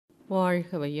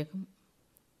வாழ்க வையகம்,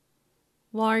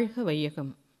 வாழ்க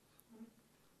வையகம்,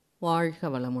 வாழ்க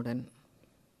வளமுடன்.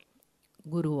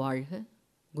 குரு வாழ்க,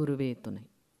 குருவே துணை.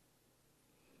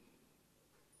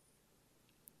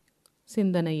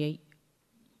 சிந்தனையை,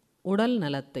 உடல்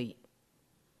நலத்தை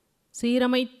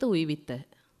சீரமைத்து உய்வித்த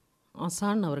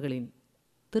ஆசான் அவர்களின்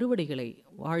திருவடிகளை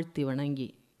வாழ்த்தி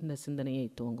வணங்கி இந்த சிந்தனையை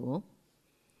துவங்குவோம்.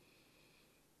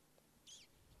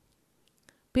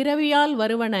 பிறவியால்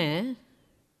வருவன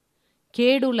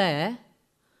கேடுல,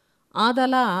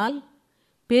 ஆதலால்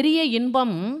பெரிய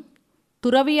இன்பம்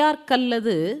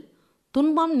துறவியார்க்கல்லது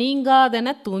துன்பம்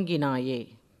நீங்காதென தூங்கினாயே.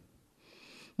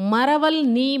 மறவல்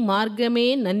நீ மார்க்கமே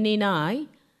நன்னினாய்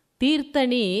தீர்த்த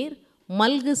நீர்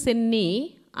மல்கு சென்னி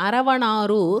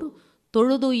அரவணாரூர்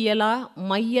தொழுதுயலா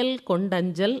மையல்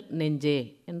கொண்டஞ்சல் நெஞ்சே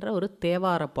என்ற ஒரு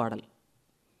தேவார பாடல்.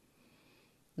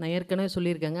 நான் ஏற்கனவே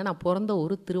சொல்லியிருக்கேங்க, நான் பிறந்த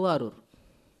ஊர் திருவாரூர்.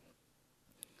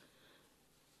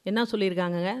 என்ன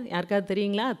சொல்லியிருக்காங்க யாருக்காவது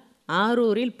தெரியுங்களா?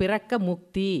 ஆரூரில் பிறக்க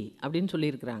முக்தி அப்படின்னு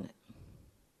சொல்லியிருக்கிறாங்க.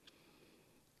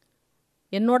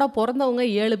 என்னோட பிறந்தவங்க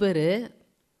 7 பேர்,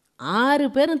 6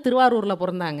 பேரும் திருவாரூரில்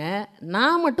பிறந்தாங்க.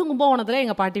 நான் மட்டும் கும்பகோணத்தில்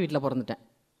எங்கள் பாட்டி வீட்டில் பிறந்துட்டேன்.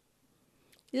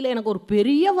 இதில் எனக்கு ஒரு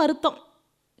பெரிய வருத்தம்.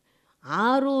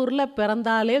 ஆரூரில்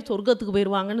பிறந்தாலே சொர்க்கத்துக்கு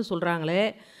போயிடுவாங்கன்னு சொல்கிறாங்களே,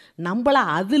 நம்மளை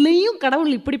அதுலேயும்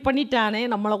கடவுள் இப்படி பண்ணிட்டானே,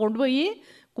 நம்மளை கொண்டு போய்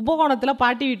கும்பகோணத்தில்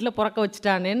பாட்டி வீட்டில் பிறக்க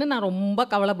வச்சுட்டானேன்னு நான் ரொம்ப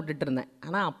கவலைப்பட்டுட்டு இருந்தேன்.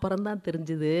 ஆனால் அப்புறம்தான்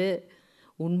தெரிஞ்சுது,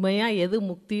 உண்மையாக எது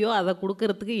முக்தியோ அதை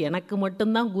கொடுக்கறதுக்கு எனக்கு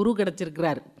மட்டும்தான் குரு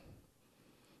கிடச்சிருக்கிறார்.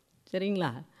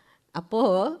 சரிங்களா?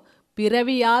 அப்போது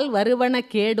பிறவியால் வருவன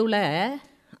கேடுல,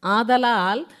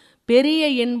 ஆதலால் பெரிய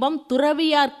இன்பம்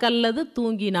துறவியார்க்கல்லது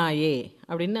தூங்கினாயே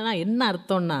அப்படின்னு நான் என்ன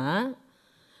அர்த்தம்னா,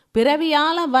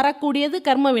 பிறவியால் வரக்கூடியது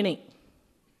கர்மவினை.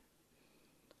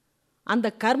 அந்த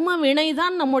கர்ம வினை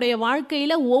தான் நம்முடைய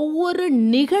வாழ்க்கையில் ஒவ்வொரு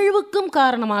நிகழ்வுக்கும்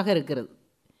காரணமாக இருக்கிறது.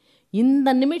 இந்த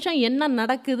நிமிஷம் என்ன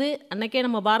நடக்குது, அன்னைக்கே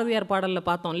நம்ம பாரதியார் பாடலில்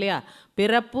பார்த்தோம் இல்லையா?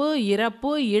 பிறப்பு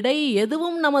இறப்பு இடை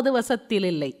எதுவும் நமது வசத்தில்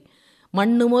இல்லை,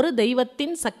 மண்ணுமொரு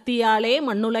தெய்வத்தின் சக்தியாலே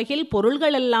மண்ணுலகில்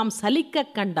பொருள்கள் எல்லாம் சலிக்க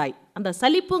கண்டாய். அந்த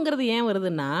சலிப்புங்கிறது ஏன்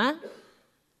வருதுன்னா,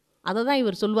 அதை தான்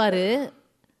இவர் சொல்வார்.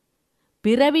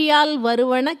 பிறவியால்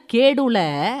வருவன கேடுல,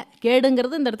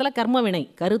 கேடுங்கிறது இந்த இடத்துல கர்மவினை.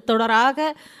 கருத்தொடராக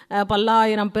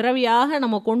பல்லாயிரம் பிறவியாக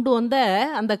நம்ம கொண்டு வந்த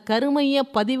அந்த கருமைய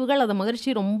பதிவுகள், அதை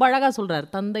மகர்ஷி ரொம்ப அழகாக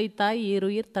சொல்கிறார். தந்தை தாய்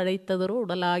ஈருயிர் தழைத்ததொரு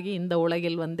உடலாகி இந்த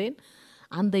உலகில் வந்தேன்.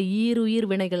 அந்த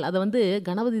ஈருயிர் வினைகள், அதை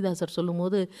கணபதிதாசர்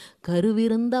சொல்லும்போது,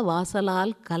 கருவிருந்த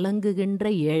வாசலால் கலங்குகின்ற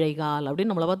ஏழைகால்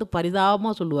அப்படின்னு நம்மளை பார்த்து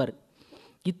பரிதாபமாக சொல்லுவார்.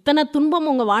 இத்தனை துன்பம்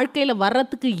உங்கள் வாழ்க்கையில்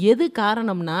வர்றதுக்கு எது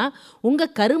காரணம்னா,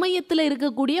 உங்கள் கருமையத்தில்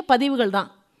இருக்கக்கூடிய பதிவுகள் தான்.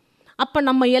 அப்போ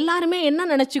நம்ம எல்லாருமே என்ன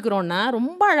நினச்சிக்கிறோன்னா,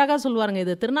 ரொம்ப அழகாக சொல்லுவாருங்க,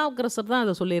 இது திருநாவுக்கரசர் தான்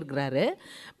அதை சொல்லியிருக்கிறாரு.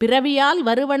 பிறவியால்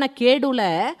வருவன கேடுல,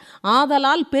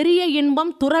 ஆதலால் பெரிய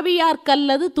இன்பம்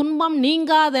துறவியார்க்கல்லது துன்பம்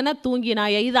நீங்காதென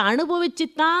தூங்கினாய. இதை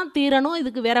அனுபவிச்சுத்தான் தீரணும்,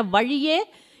 இதுக்கு வேற வழியே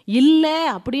இல்லை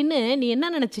அப்படின்னு நீ என்ன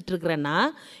நினச்சிட்ருக்கிறன்னா,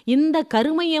 இந்த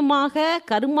கருமையமாக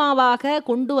கர்மாவாக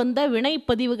கொண்டு வந்த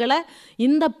வினைப்பதிவுகளை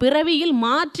இந்த பிறவியில்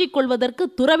மாற்றிக்கொள்வதற்கு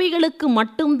துறவிகளுக்கு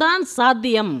மட்டும்தான்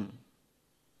சாத்தியம்.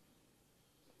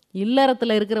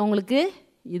 இல்லறத்தில் இருக்கிறவங்களுக்கு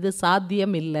இது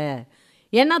சாத்தியம் இல்லை.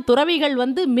 ஏன்னா துறவிகள்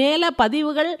மேலே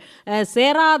பதிவுகள்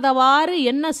சேராதவாறு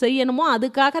என்ன செய்யணுமோ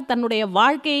அதுக்காக தன்னுடைய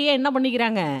வாழ்க்கையே என்ன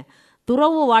பண்ணிக்கிறாங்க,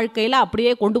 துறவு வாழ்க்கையில்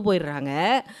அப்படியே கொண்டு போயிடுறாங்க.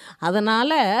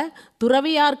 அதனால்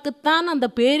துறவியார்க்குத்தான் அந்த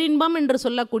பேரின்பம் என்று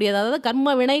சொல்லக்கூடியது, அதாவது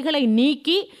கர்ம வினைகளை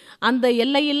நீக்கி அந்த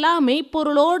எல்லையில்லா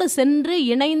மெய்ப்பொருளோடு சென்று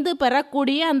இணைந்து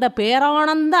பெறக்கூடிய அந்த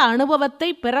பேரானந்த அனுபவத்தை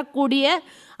பெறக்கூடிய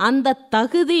அந்த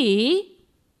தகுதி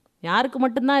யாருக்கு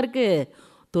மட்டும்தான் இருக்குது?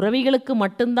 துறவிகளுக்கு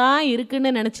மட்டும்தான் இருக்குன்னு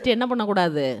நினச்சிட்டு என்ன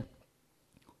பண்ணக்கூடாது?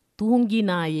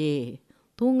 தூங்கினாயே.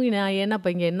 தூங்கினாயேன்னா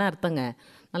இப்போ இங்கே என்ன அர்த்தங்க?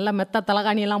 நல்லா மெத்த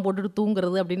தலகாணியெல்லாம் போட்டுட்டு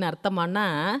தூங்குறது அப்படின்னு அர்த்தமானா,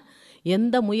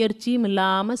 எந்த முயற்சியும்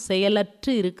இல்லாமல்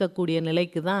செயலற்று இருக்கக்கூடிய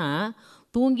நிலைக்கு தான்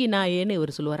தூங்கினாயேன்னு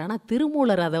இவர் சொல்லுவார். ஆனால்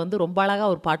திருமூலர் அதை ரொம்ப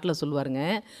அழகாக ஒரு பாட்டில் சொல்லுவாருங்க.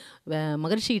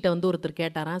 மகர்ஷிகிட்ட ஒருத்தர்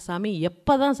கேட்டாராம், சாமி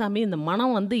எப்போ தான் சாமி இந்த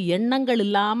மனம் எண்ணங்கள்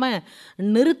இல்லாமல்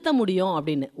நிறுத்த முடியும்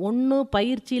அப்படின்னு. ஒன்று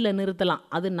பயிற்சியில் நிறுத்தலாம்,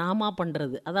 அது நாமா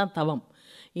பண்ணுறது, அதான் தவம்.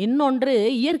 இன்னொன்று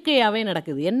இயற்கையாகவே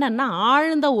நடக்குது. என்னன்னா,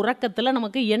 ஆழ்ந்த உறக்கத்தில்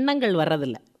நமக்கு எண்ணங்கள்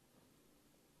வர்றதில்லை.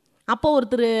 அப்போ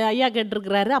ஒருத்தர் ஐயா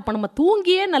கேட்டிருக்கிறாரு, அப்போ நம்ம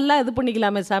தூங்கியே நல்லா இது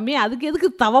பண்ணிக்கலாமே சாமி, அதுக்கு எதுக்கு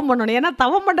தவம் பண்ணணும்? ஏன்னா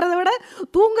தவம் பண்ணுறதை விட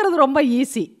தூங்குறது ரொம்ப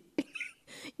ஈஸி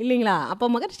இல்லைங்களா? அப்போ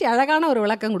மகர்ஷி அழகான ஒரு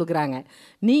விளக்கம் கொடுக்குறாங்க.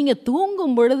 நீங்கள்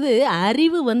தூங்கும் பொழுது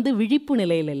அறிவு விழிப்பு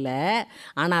நிலையில் இல்லை,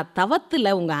 ஆனால்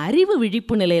தவத்தில் உங்கள் அறிவு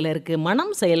விழிப்பு நிலையில் இருக்குது,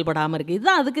 மனம் செயல்படாமல் இருக்குது.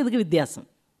 இதுதான் இதுக்கு வித்தியாசம்.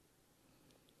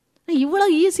 இவ்வளோ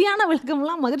ஈஸியான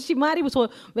விளக்கம்லாம் மகர்ஷி மாதிரி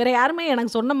வேறு யாருமே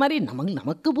எனக்கு சொன்ன மாதிரி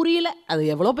நமக்கு புரியல. அது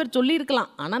எவ்வளோ பேர்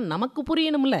சொல்லியிருக்கலாம், ஆனால் நமக்கு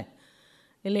புரியணும்ல.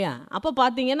 இல்லையா? அப்போ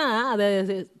பார்த்தீங்கன்னா அதை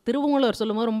திருவள்ளுவர்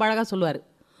சொல்லும்போது ரொம்ப அழகாக சொல்லுவார்.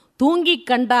 தூங்கி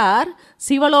கண்டார்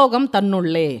சிவலோகம்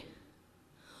தன்னுள்ளே,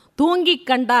 தூங்கி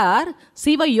கண்டார்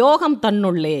சிவயோகம்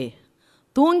தன்னுள்ளே,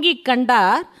 தூங்கி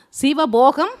கண்டார்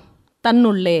சிவபோகம்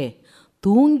தன்னுள்ளே,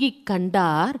 தூங்கி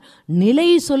கண்டார் நிலை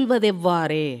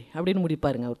சொல்வதெவ்வாறே அப்படின்னு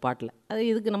முடிப்பாருங்க ஒரு பாட்டில். அது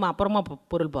இதுக்கு நம்ம அப்புறமா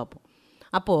பொருள் பார்ப்போம்.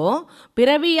 அப்போது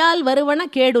பிறவியால் வருவன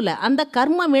கேடுல, அந்த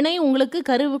கர்ம வினை உங்களுக்கு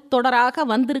கருத்தொடராக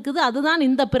வந்திருக்குது. அதுதான்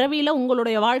இந்த பிறவியில்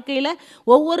உங்களுடைய வாழ்க்கையில்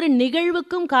ஒவ்வொரு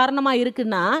நிகழ்வுக்கும் காரணமாக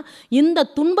இருக்குன்னா, இந்த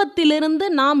துன்பத்திலிருந்து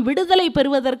நாம் விடுதலை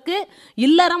பெறுவதற்கு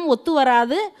இல்லறம் ஒத்து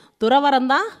வராது,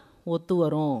 துறவரம்தான் ஒத்து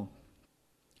வரும்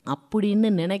அப்படின்னு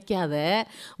நினைக்காத.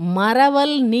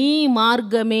 மறவல் நீ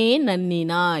மார்க்கமே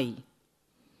நன்னினாய்,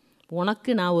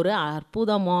 உனக்கு நான் ஒரு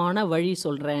அற்புதமான வழி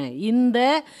சொல்கிறேன். இந்த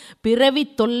பிறவி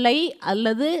தொல்லை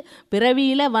அல்லது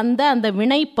பிறவியில் வந்த அந்த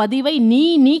வினை பதிவை நீ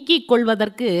நீக்கிக்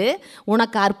கொள்வதற்கு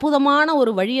உனக்கு அற்புதமான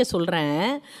ஒரு வழியை சொல்கிறேன்.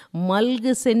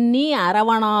 மல்கு சென்னி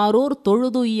அரவணாரூர்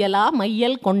தொழுதுயலா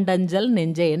மையல் கொண்டஞ்சல்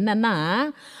நெஞ்சே. என்னன்னா,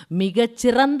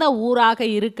 மிகச்சிறந்த ஊராக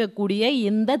இருக்கக்கூடிய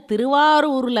இந்த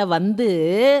திருவாரூரில் வந்து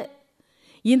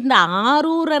இந்த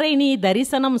ஆரூரரை நீ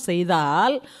தரிசனம்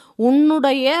செய்தால்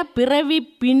உன்னுடைய பிறவி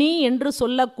பிணி என்று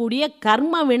சொல்லக்கூடிய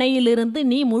கர்ம வினையிலிருந்து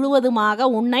நீ முழுவதுமாக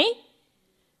உன்னை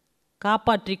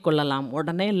காப்பாற்றி கொள்ளலாம்.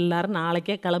 உடனே எல்லாரும்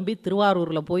நாளைக்கே கிளம்பி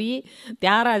திருவாரூரில் போய்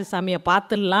தியாகராஜ சாமியை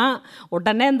பார்த்துடலாம்,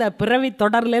 உடனே இந்த பிறவி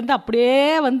தொடர்லேருந்து அப்படியே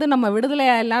வந்து நம்ம விடுதலை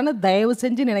ஆகலான்னு தயவு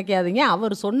செஞ்சு நினைக்காதீங்க.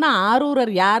 அவர் சொன்ன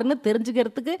ஆரூரர் யாருன்னு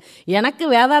தெரிஞ்சுக்கிறதுக்கு எனக்கு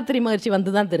வேதாத்திரி மகிழ்ச்சி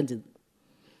வந்து தான் தெரிஞ்சுது.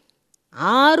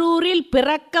 ஆரூரில்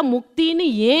பிறக்க முக்தின்னு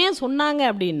ஏன் சொன்னாங்க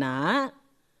அப்படின்னா,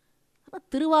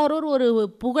 திருவாரூர் ஒரு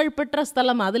புகழ்பெற்ற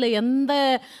ஸ்தலம், அதில் எந்த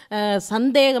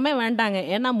சந்தேகமே வேண்டாங்க.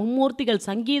 ஏன்னா மும்மூர்த்திகள்,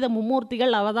 சங்கீத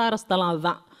மும்மூர்த்திகள் அவதார ஸ்தலம்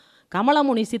அதுதான்.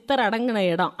 கமலமுனி சித்தர் அடங்கின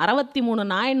இடம், 63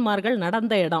 நாயன்மார்கள்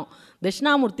நடந்த இடம்,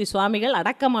 தட்சிணாமூர்த்தி சுவாமிகள்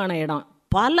அடக்கமான இடம்,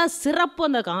 பல சிறப்பு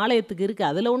அந்த ஆலயத்துக்கு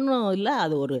இருக்குது. அதில் ஒன்றும் இல்லை,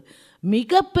 அது ஒரு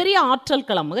மிகப்பெரிய ஆற்றல்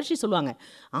களம். மகிழ்ச்சி சொல்லுவாங்க,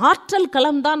 ஆற்றல்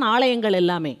களம் தான் ஆலயங்கள்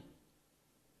எல்லாமே.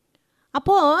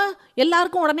 அப்போது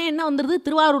எல்லாருக்கும் உடனே என்ன வந்துடுது,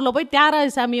 திருவாரூரில் போய் தியாகராஜ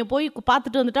சாமியை போய்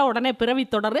பார்த்துட்டு வந்துட்டா உடனே பிறவி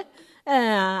தொடர்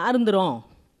அருந்துரும்.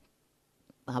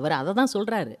 அவர் அதை தான்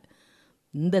சொல்கிறாரு.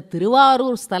 இந்த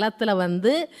திருவாரூர் ஸ்தலத்தில்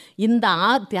வந்து இந்த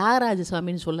தியாகராஜ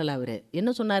சுவாமின்னு சொல்லலை, அவர்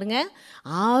என்ன சொன்னாருங்க,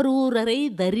 ஆரூரரை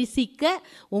தரிசிக்க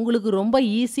உங்களுக்கு ரொம்ப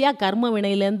ஈஸியாக கர்ம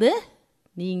வினையிலேருந்து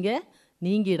நீங்கள்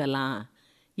நீங்கிடலாம்.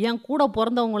 என் கூட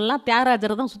பிறந்தவங்களாம்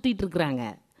தியாகராஜரை தான் சுற்றிட்டு இருக்கிறாங்க.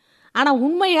 ஆனால்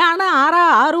உண்மையான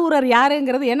ஆரூரர்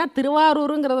யாருங்கிறது, ஏன்னா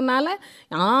திருவாரூருங்கிறதுனால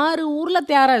 6 ஊரில்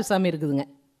தியாகராஜ சாமி இருக்குதுங்க.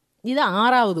 இது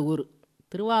 6வது ஊர்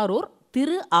திருவாரூர்,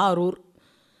 திரு ஆரூர்.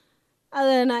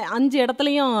 அது 5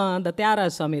 இடத்துலையும் அந்த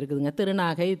தியாகராஜ சாமி இருக்குதுங்க.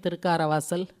 திருநாகை,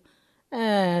 திருக்காரவாசல்,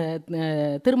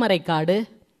 திருமறைக்காடு,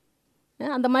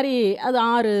 அந்த மாதிரி அது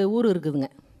 6 ஊர்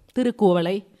இருக்குதுங்க.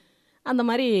 திருக்குவளை, அந்த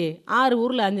மாதிரி 6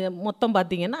 ஊரில் 5 மொத்தம்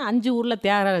பார்த்திங்கன்னா 5 ஊரில்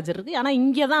தியாகராஜர் இருக்குது. ஆனால்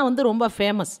இங்கே தான் வந்து ரொம்ப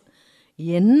ஃபேமஸ்.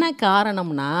 என்ன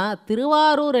காரணம்னா,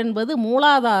 திருவாரூர் என்பது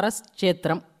மூலாதார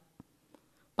கஷேத்திரம்,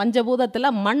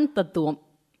 பஞ்சபூதத்தில் மண் தத்துவம்.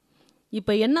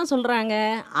 இப்போ என்ன சொல்கிறாங்க,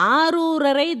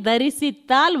 ஆரூரரை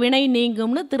தரிசித்தால் வினை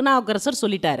நீங்கும்னு திருநாவுக்கரசர்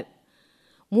சொல்லிட்டார்.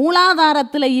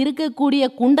 மூலாதாரத்தில் இருக்கக்கூடிய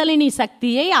குண்டலினி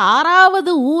சக்தியை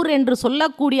 6வது ஊர் என்று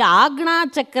சொல்லக்கூடிய ஆக்னா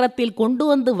சக்கரத்தில் கொண்டு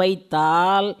வந்து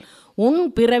வைத்தால் உன்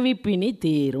பிறவி பிணி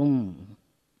தீரும்.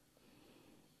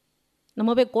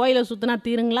 நம்ம போய் கோயிலை சுற்றினா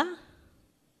தீருங்களா?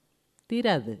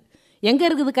 தீராது. எங்கே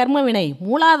இருக்குது கர்ம வினை?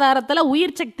 மூலாதாரத்தில்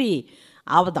உயிர் சக்தி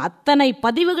அத்தனை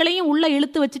பதிவுகளையும் உள்ளே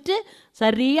இழுத்து வச்சுட்டு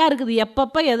சரியாக இருக்குது.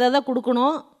 எப்பப்போ எதை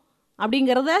கொடுக்கணும்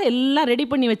அப்படிங்கிறத எல்லாம் ரெடி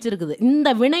பண்ணி வச்சுருக்குது. இந்த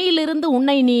வினையிலிருந்து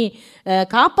உன்னை நீ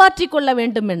காப்பாற்றி கொள்ள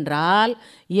வேண்டும் என்றால்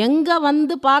எங்கே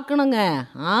வந்து பார்க்கணுங்க,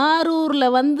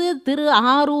 ஆரூரில் வந்து திரு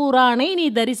ஆரூரானை நீ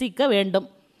தரிசிக்க வேண்டும்.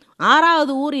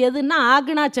 6வது ஊர் எதுன்னா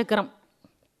ஆக்னா சக்கரம்.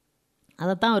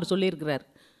 அதைத்தான் அவர் சொல்லியிருக்கிறார்.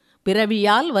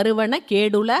 பிறவியால் வருவன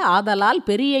கேடுல ஆதலால்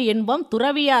பெரிய இன்பம்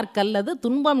துறவியார்க்கல்லது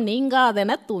துன்பம்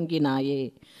நீங்காதென தூங்கினாயே.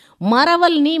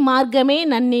 மறவல் நீ மார்க்கமே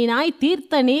நன்னினாய்,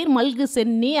 தீர்த்த நீர் மல்கு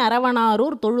சென்னி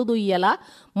அரவணாரூர் தொழுதுயலா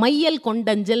மையல்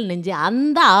கொண்டஞ்சல் நெஞ்சே.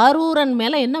 அந்த ஆரூரன்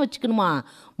மேலே என்ன வச்சுக்கணுமா,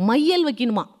 மையல்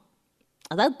வைக்கணுமா.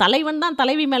 அதாவது தலைவன் தான்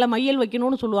தலைவி மேலே மையல்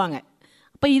வைக்கணும்னு சொல்லுவாங்க.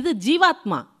 அப்போ இது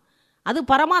ஜீவாத்மா, அது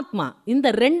பரமாத்மா. இந்த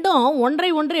ரெண்டும் ஒன்றை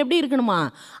ஒன்று எப்படி இருக்கணுமா,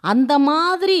 அந்த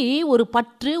மாதிரி ஒரு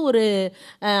பற்று, ஒரு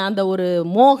அந்த ஒரு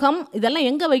மோகம், இதெல்லாம்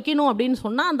எங்கே வைக்கணும் அப்படின்னு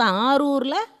சொன்னால் அந்த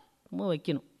ஆரூரில் நம்ம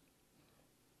வைக்கணும்.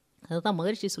 அதுதான்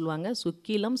மகிழ்ச்சி சொல்லுவாங்க,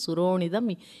 சுக்கிலம் சுரோனிதம்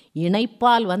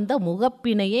இணைப்பால் வந்த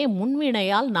முகப்பினையே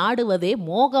முன்வினையால் நாடுவதே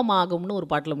மோகமாகும்னு ஒரு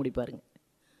பாட்டில் முடிப்பாருங்க.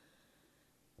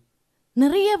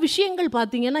 நிறைய விஷயங்கள்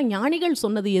பார்த்தீங்கன்னா, ஞானிகள்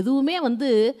சொன்னது எதுவுமே வந்து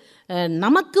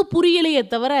நமக்கு புரியலையே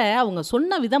தவிர, அவங்க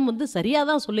சொன்ன விதம் வந்து சரியா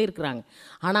தான் சொல்லியிருக்கிறாங்க.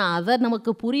 ஆனா, அத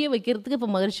நமக்கு புரிய வைக்கிறதுக்கு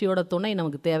இப்ப மகரிஷியோட துணை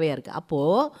நமக்கு தேவையா இருக்கு. அப்போ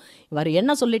இவர்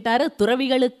என்ன சொல்லிட்டாரு?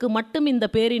 துறவிகளுக்கு மட்டும் இந்த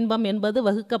பேரின்பம் என்பது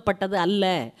வகுக்கப்பட்டது அல்ல.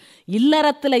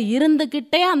 இல்லறத்துல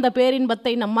இருந்துகிட்டே அந்த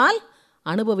பேரின்பத்தை நம்மால்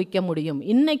அனுபவிக்க முடியும்.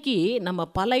 இன்னைக்கு நம்ம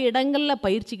பல இடங்கள்ல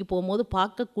பயிற்சிக்கு போகும்போது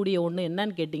பார்க்கக்கூடிய ஒண்ணு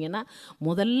என்னன்னு கேட்டிங்கன்னா,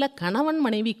 முதல்ல கணவன்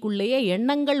மனைவிக்குள்ளேயே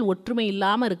எண்ணங்கள் ஒற்றுமை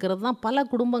இல்லாம இருக்கிறது தான் பல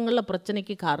குடும்பங்கள்ல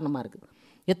பிரச்சனைக்கு காரணமா இருக்கு.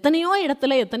 எத்தனையோ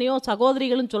இடத்துல எத்தனையோ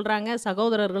சகோதரிகளும் சொல்றாங்க,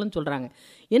 சகோதரர்களும் சொல்றாங்க.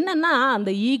 என்னன்னா,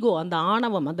 அந்த ஈகோ, அந்த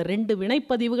ஆணவம், அந்த 2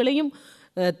 வினைப்பதிவுகளையும்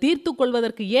தீர்த்து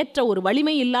கொள்வதற்கு ஏற்ற ஒரு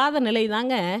வலிமை இல்லாத நிலை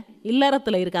தாங்க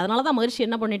இல்லறத்துல இருக்கு. அதனால தான் மகரிஷி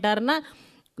என்ன பண்ணிட்டாருன்னா,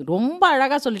 ரொம்ப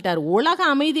அழகா சொல்லிட்டாரு. உலக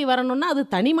அமைதி வரணும்னா அது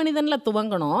தனி மனிதன்ல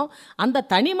துவங்கணும். அந்த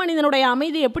தனி மனிதனுடைய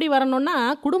அமைதி எப்படி வரணும்னா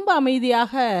குடும்ப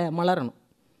அமைதியாக மலரணும்.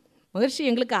 மகரிஷி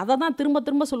எங்களுக்கு அதை தான் திரும்ப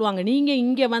திரும்ப சொல்லுவாங்க. நீங்க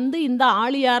இங்க வந்து இந்த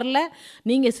ஆழியார்ல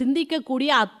நீங்க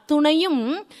சிந்திக்கக்கூடிய அத்துணையும்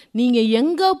நீங்க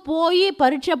எங்க போய்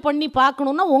பரீட்சை பண்ணி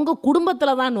பார்க்கணும்னா உங்க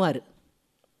குடும்பத்துல தான்னுவாரு.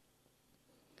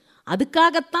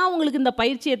 அதுக்காகத்தான் உங்களுக்கு இந்த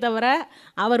பயிற்சியை தவிர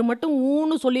அவர் மட்டும்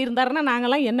ஊன்னு சொல்லியிருந்தாருன்னா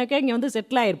நாங்கெல்லாம் என்னக்கே இங்கே வந்து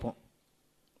செட்டில் ஆகிருப்போம்.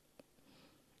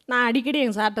 நான் அடிக்கடி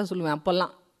எங்கள் சார்கிட்ட சொல்லுவேன்.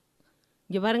 அப்போல்லாம்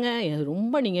இங்கே பாருங்க,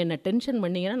 ரொம்ப நீங்கள் என்ன டென்ஷன்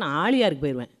பண்ணீங்கன்னா நான் ஆழியாருக்கு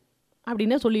போயிடுவேன்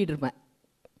அப்படின்னே சொல்லிகிட்டு இருப்பேன்.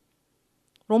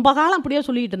 ரொம்ப காலம் அப்படியே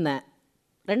சொல்லிகிட்டு இருந்தேன்.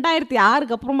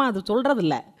 2006க்கு அப்புறமா அது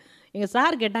சொல்கிறதில்ல. எங்கள்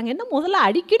சார் கேட்டாங்க, என்ன முதல்ல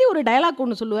அடிக்கடி ஒரு டயலாக்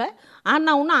ஒன்று சொல்லுவேன்,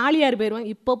 நான் ஒன்றும் ஆழியார் போயிடுவேன்.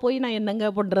 இப்போ போய் நான்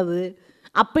என்னங்க பண்ணுறது?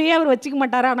 அப்போயே அவர் வச்சுக்க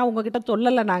மாட்டார். ஆனால் உங்ககிட்ட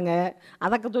சொல்லலை. நாங்கள்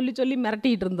அதற்கு சொல்லி சொல்லி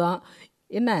மிரட்டிகிட்டு இருந்தோம்.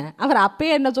 என்ன அவர்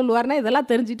அப்பயே என்ன சொல்லுவார்னா,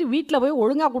 இதெல்லாம் தெரிஞ்சுட்டு வீட்டில் போய்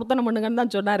ஒழுங்காக கொடுத்தன பண்ணுங்கன்னு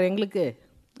தான் சொன்னார் எங்களுக்கு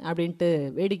அப்படின்ட்டு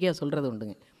வேடிக்கையாக சொல்கிறது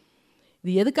உண்டுங்க.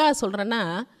 இது எதுக்காக சொல்கிறேன்னா,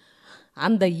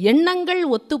 அந்த எண்ணங்கள்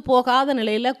ஒத்துப்போகாத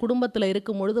நிலையில் குடும்பத்தில்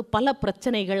இருக்கும் பொழுது பல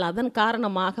பிரச்சனைகள், அதன்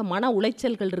காரணமாக மன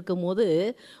உளைச்சல்கள் இருக்கும்போது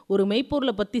ஒரு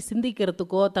மெய்ப்பொருளை பற்றி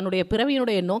சிந்திக்கிறதுக்கோ தன்னுடைய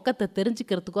பிறவியினுடைய நோக்கத்தை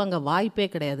தெரிஞ்சுக்கிறதுக்கோ அங்கே வாய்ப்பே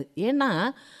கிடையாது. ஏன்னா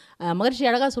மகரிஷி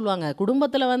அழகாக சொல்லுவாங்க,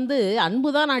 குடும்பத்தில் வந்து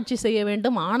அன்பு தான் ஆட்சி செய்ய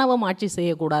வேண்டும், ஆணவம் ஆட்சி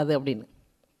செய்யக்கூடாது அப்படின்னு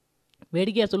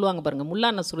வேடிக்கையாக சொல்லுவாங்க. பாருங்கள்,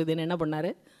 முல்லா நஸ்ருதீன் என்ன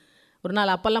பண்ணார்? ஒரு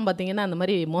நாள் அப்போல்லாம் பார்த்தீங்கன்னா அந்த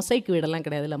மாதிரி மொசைக்கு வீடெல்லாம்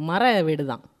கிடையாது, இல்லை மர வீடு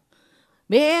தான்.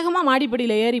 வேகமாக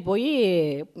மாடிப்படியில் ஏறி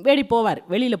போய் போவார்.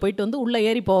 வெளியில் போயிட்டு வந்து உள்ளே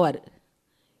ஏறி போவார்.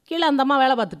 கீழே அந்த அம்மா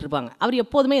வேலை பார்த்துட்ருப்பாங்க. அவர்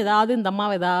எப்போதுமே ஏதாவது இந்த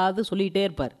அம்மாவை ஏதாவது சொல்லிகிட்டே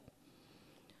இருப்பார்.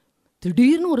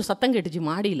 திடீர்னு ஒரு சத்தம் கேட்டுச்சு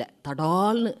மாடியில்,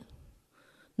 தடால்னு.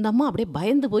 இந்த அம்மா அப்படியே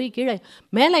பயந்து போய் கீழே,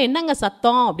 மேலே என்னங்க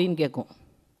சத்தம் அப்படின்னு கேட்கும்.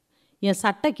 என்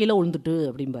சட்டை கீழே விழுந்துட்டு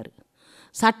அப்படிம்பார்.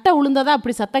 சட்டை விழுந்ததா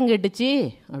அப்படி சத்தம் கேட்டுச்சு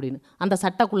அப்படின்னு. அந்த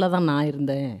சட்டைக்குள்ளே தான் நான்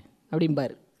இருந்தேன்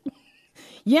அப்படிம்பார்.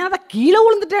 ஏன் அதை கீழே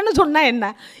விழுந்துட்டேன்னு சொன்னால் என்ன?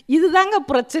 இதுதாங்க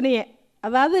பிரச்சனையே.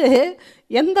 அதாவது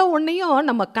எந்த ஒன்றையும்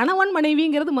நம்ம கணவன்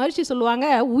மனைவிங்கிறது மகிழ்ச்சி சொல்லுவாங்க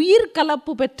உயிர்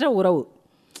கலப்பு பெற்ற உறவு.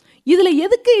 இதில்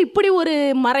எதுக்கு இப்படி ஒரு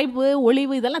மறைவு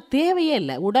ஒளிவு இதெல்லாம் தேவையே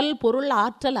இல்லை. உடல் பொருள்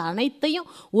ஆற்றல் அனைத்தையும்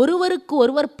ஒருவருக்கு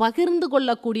ஒருவர் பகிர்ந்து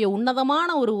கொள்ளக்கூடிய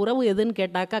உன்னதமான ஒரு உறவு எதுன்னு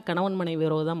கேட்டாக்கா கணவன் மனைவி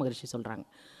உறவு தான் மகிழ்ச்சி சொல்கிறாங்க.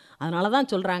 அதனால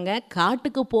தான் சொல்கிறாங்க,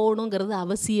 காட்டுக்கு போகணுங்கிறது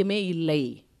அவசியமே இல்லை.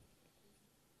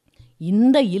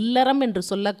 இந்த இல்லறம் என்று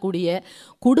சொல்லக்கூடிய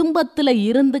குடும்பத்தில்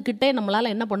இருந்துக்கிட்டே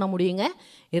நம்மளால் என்ன பண்ண முடியுங்க?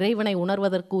 இறைவனை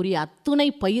உணர்வதற்குரிய அத்துணை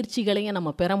பயிற்சிகளையும்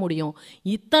நம்ம பெற முடியும்.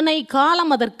 இத்தனை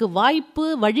காலம் அதற்கு வாய்ப்பு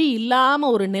வழி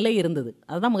இல்லாமல் ஒரு நிலை இருந்தது.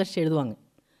 அதுதான் மகிழ்ச்சி எழுதுவாங்க.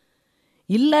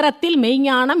 இல்லறத்தில்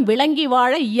மெய்ஞானம் விளங்கி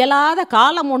வாழ இயலாத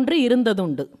காலம் ஒன்று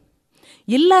இருந்ததுண்டு.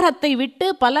 இல்லறத்தை விட்டு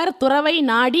பலர் துறவை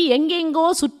நாடி எங்கெங்கோ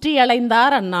சுற்றி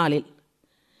அலைந்தார் அந்நாளில்.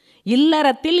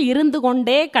 இல்லறத்தில் இருந்து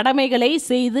கொண்டே கடமைகளை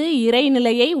செய்து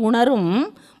இறைநிலையை உணரும்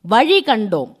வழி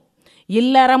கண்டோம்.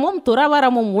 இல்லறமும்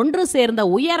துறவரமும் ஒன்று சேர்ந்த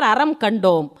உயர் அறம்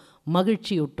கண்டோம்,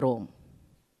 மகிழ்ச்சியுற்றோம்.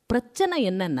 பிரச்சனை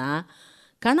என்னன்னா,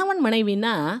 கணவன்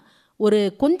மனைவினா ஒரு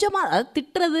கொஞ்சமாக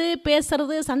திட்டுறது,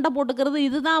 பேசுறது, சண்டை போட்டுக்கிறது,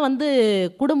 இதுதான் வந்து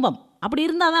குடும்பம். அப்படி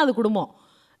இருந்தால் தான் அது குடும்பம்.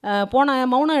 போன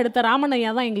மௌனம் எடுத்த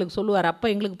ராமனையா தான் எங்களுக்கு சொல்லுவார். அப்போ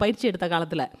எங்களுக்கு பயிற்சி எடுத்த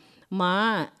காலத்தில், அம்மா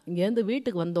இங்கேருந்து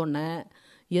வீட்டுக்கு வந்தோடனே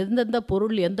எந்தெந்த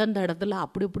பொருள் எந்தெந்த இடத்துல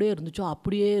அப்படி அப்படியே இருந்துச்சோ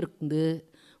அப்படியே இருந்து,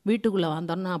 வீட்டுக்குள்ளே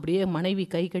வந்தோன்னா அப்படியே மனைவி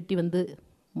கை கட்டி வந்து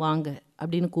வாங்க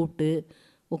அப்படின்னு கூப்பிட்டு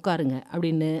உட்காருங்க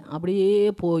அப்படின்னு அப்படியே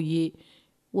போய்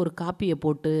ஒரு காப்பியை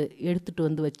போட்டு எடுத்துகிட்டு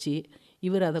வந்து வச்சு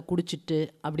இவர் அதை குடிச்சிட்டு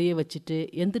அப்படியே வச்சுட்டு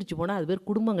எந்திரிச்சு போனால் அது பேர்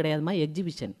குடும்பம் கிடையாதுமா,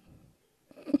 எக்ஸிபிஷன்.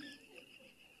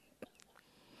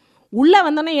 உள்ளே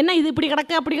வந்தோன்னே என்ன இது இப்படி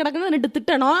கிடக்கு அப்படி கிடக்குன்னு 2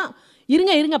 திட்டணும்.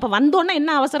 இருங்க இருங்க, இப்போ வந்தோன்னே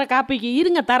என்ன அவசர காப்பிக்கு,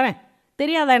 இருங்க தரேன்,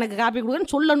 தெரியாதா எனக்கு காப்பி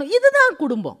கொடுக்குன்னு சொல்லணும். இதுதான்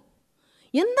குடும்பம்.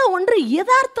 எந்த ஒன்று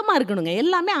யதார்த்தமாக இருக்கணுங்க.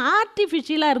 எல்லாமே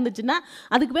ஆர்டிஃபிஷியலாக இருந்துச்சுன்னா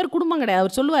அதுக்கு பேர் குடும்பம் கிடையாது.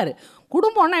 அவர் சொல்லுவார்,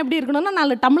 குடும்பம்னா எப்படி இருக்கணும்னா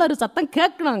 4 டம்ளர் சத்தம்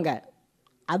கேட்கணுங்க,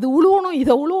 அது உழுவணும்,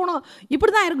 இதை உழுவணும்,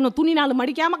 இப்படி தான் இருக்கணும். துணி 4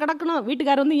 மடிக்காமல் கிடக்கணும்.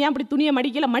 வீட்டுக்காரர் வந்து ஏன் இப்படி துணியை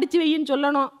மடிக்கலை, மடித்து வையின்னு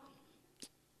சொல்லணும்.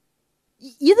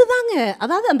 இதுதாங்க,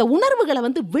 அதாவது அந்த உணர்வுகளை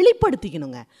வந்து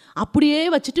வெளிப்படுத்திக்கணுங்க. அப்படியே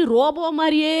வச்சுட்டு ரோபோ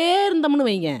மாதிரியே இருந்தோம்னு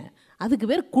வைங்க, அதுக்கு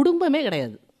பேர் குடும்பமே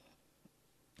கிடையாது.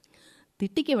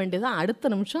 திட்டிக்க வேண்டியதான், அடுத்த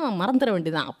நிமிஷம் மறந்துட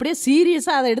வேண்டியதான். அப்படியே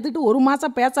சீரியஸாக அதை எடுத்துகிட்டு ஒரு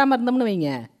மாதம் பேசாமல் இருந்தோம்னு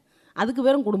வைங்க, அதுக்கு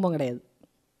பேரும் குடும்பம் கிடையாது.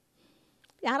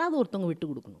 யாராவது ஒருத்தவங்க விட்டு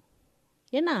கொடுக்கணும்.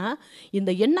 ஏன்னா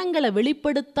இந்த எண்ணங்களை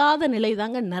வெளிப்படுத்தாத நிலை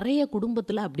தாங்க நிறைய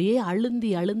குடும்பத்தில் அப்படியே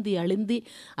அழுந்தி அழுந்தி அழுந்தி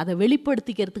அதை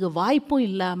வெளிப்படுத்திக்கிறதுக்கு வாய்ப்பும்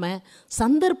இல்லாமல்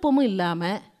சந்தர்ப்பமும்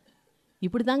இல்லாமல்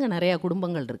இப்படி தாங்க நிறையா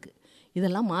குடும்பங்கள் இருக்குது.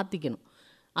 இதெல்லாம் மாற்றிக்கணும்.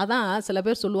 அதான் சில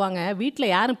பேர் சொல்லுவாங்க,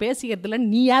 வீட்டில் யாரும் பேசிக்கிறதில்ல,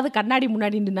 நீயாவது கண்ணாடி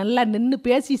முன்னாடி நல்லா நின்று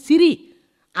பேசி சிரி,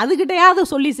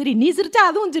 அதுக்கிட்டையாவது சொல்லி சிரி, நீ சிரிச்சா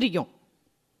அதுவும் சிரிக்கும்.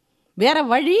 வேறு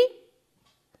வழி.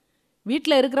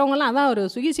 வீட்டில் இருக்கிறவங்களாம் அதான் ஒரு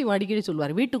சுகிசிவம் அடிக்கடி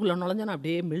சொல்லுவார், வீட்டுக்குள்ளே நுழைஞ்சோன்னா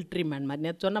அப்படியே மிலிட்ரி மேன் மாதிரி.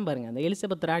 நேற்று சொன்ன பாருங்கள், அந்த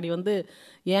எலிசபெத் ராணி வந்து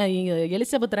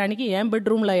எலிசபெத் ராணிக்கு என்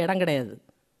பெட்ரூமில் இடம் கிடையாது,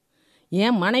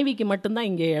 என் மனைவிக்கு மட்டும்தான்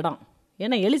இங்கே இடம்.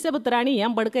 ஏன்னா எலிசபெத் ராணி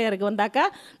என் படுக்கை இறக்கு வந்தாக்கா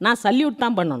நான் சல்யூட்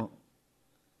தான் பண்ணணும்.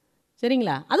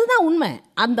 சரிங்களா? அதுதான் உண்மை.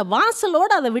 அந்த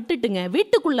வாசலோடு அதை விட்டுட்டுங்க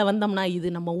வீட்டுக்குள்ளே வந்தோம்னா இது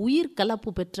நம்ம உயிர் கலப்பு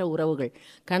பெற்ற உறவுகள்,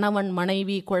 கணவன்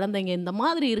மனைவி குழந்தைங்க, இந்த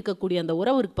மாதிரி இருக்கக்கூடிய அந்த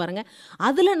உறவு இருக்கு பாருங்கள்,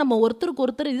 அதில் நம்ம ஒருத்தருக்கு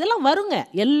ஒருத்தர் இதெல்லாம் வருங்க.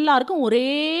 எல்லாருக்கும் ஒரே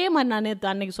மாதிரி. நான்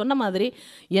அன்னைக்கு சொன்ன மாதிரி,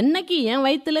 என்னைக்கு என்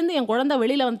வயிற்றுலேருந்து என் குழந்தை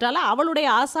வெளியில் வந்துட்டாலும் அவளுடைய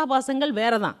ஆசாபாசங்கள்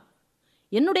வேறு தான்,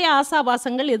 என்னுடைய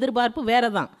ஆசாபாசங்கள் எதிர்பார்ப்பு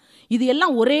வேறு தான். இது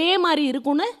எல்லாம் ஒரே மாதிரி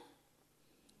இருக்குன்னு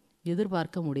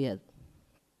எதிர்பார்க்க முடியாது.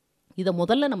 இதை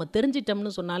முதல்ல நம்ம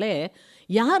தெரிஞ்சிட்டோம்னு சொன்னாலே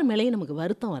யார் மேலேயும் நமக்கு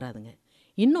வருத்தம் வராதுங்க.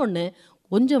 இன்னொன்று,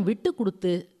 கொஞ்சம் விட்டு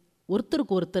கொடுத்து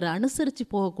ஒருத்தருக்கு ஒருத்தர் அனுசரித்து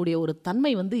போகக்கூடிய ஒரு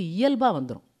தன்மை வந்து இயல்பாக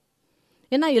வந்துடும்.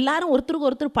 ஏன்னா எல்லாரும் ஒருத்தருக்கு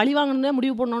ஒருத்தர் பழி வாங்கணுன்னே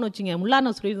முடிவு பண்ணோன்னு வச்சுங்க,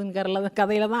 முல்லான ஸ்ரீதங்கரில்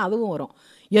கதையில் தான் அதுவும் வரும்.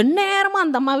 எந்நேரமாக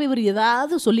அந்த அம்மாவை இவர்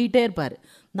ஏதாவது சொல்லிகிட்டே இருப்பார்.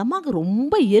 இந்த அம்மாவுக்கு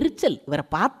ரொம்ப எரிச்சல், இவரை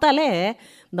பார்த்தாலே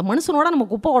இந்த மனுஷனோட நம்ம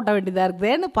குப்பை கொட்ட வேண்டியதாக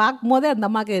இருக்குதுன்னு பார்க்கும்போதே அந்த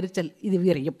அம்மாவுக்கு எரிச்சல். இது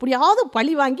இவர் எப்படியாவது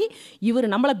பழி வாங்கி இவர்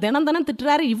நம்மளை தினம் தினம்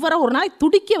திட்டுறாரு, இவரை ஒரு நாள்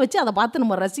துடிக்க வச்சு அதை பார்த்து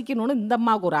நம்ம ரசிக்கணும்னு இந்த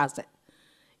அம்மாவுக்கு ஒரு ஆசை.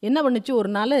 என்ன பண்ணுச்சு,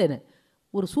 ஒரு நாள்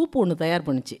ஒரு சூப்பு ஒன்று தயார்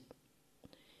பண்ணிச்சு.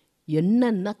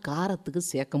 என்னென்ன காரத்துக்கு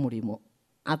சேர்க்க முடியுமோ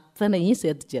அத்தனையும்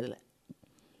சேர்த்துச்சு. அதில்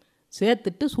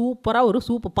சேர்த்துட்டு சூப்பராக ஒரு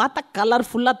சூப்பு பார்த்தா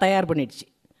கலர்ஃபுல்லாக தயார் பண்ணிடுச்சு.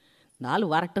 நாலு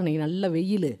வரட்டும், நீ நல்ல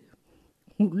வெயில்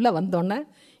உள்ளே வந்தோடனே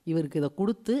இவருக்கு இதை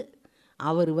கொடுத்து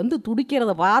அவர் வந்து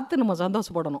துடிக்கிறத பார்த்து நம்ம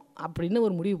சந்தோஷப்படணும் அப்படின்னு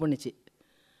ஒரு முடிவு பண்ணிச்சு.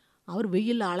 அவர்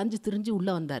வெயிலில் அலைஞ்சு திரிஞ்சு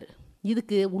உள்ளே வந்தார்.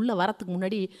 இதுக்கு உள்ளே வரத்துக்கு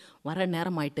முன்னாடி வர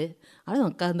நேரம் ஆயிட்டு,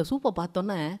 அது அந்த சூப்பை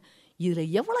பார்த்தோன்னே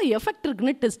இதில் எவ்வளோ எஃபெக்ட்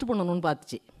இருக்குன்னு டெஸ்ட் பண்ணணும்னு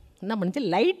பார்த்துச்சு. என்ன பண்ணிச்சு,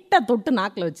 லைட்டாக தொட்டு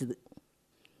நாக்கில் வச்சுது.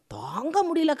 தாங்க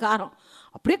முடியல காரம்,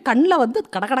 அப்படியே கண்ணில் வந்து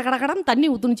கடன்னு தண்ணி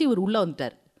ஊற்றுனுச்சு. இவர் உள்ளே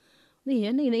வந்துட்டார். நீ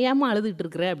என்ன ஏமா அழுதுகிட்டு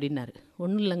இருக்கிற அப்படின்னாரு.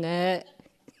 ஒன்றும் இல்லைங்க,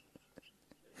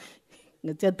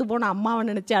 இங்கே செத்து போன அம்மாவை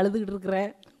நினச்சி அழுதுகிட்டு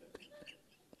இருக்கிறேன்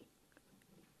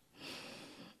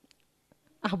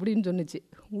அப்படின்னு சொன்னிச்சு.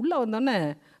 உள்ளே வந்தோடனே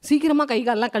சீக்கிரமாக கை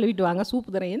காலெலாம் கழுவிட்டு வாங்க,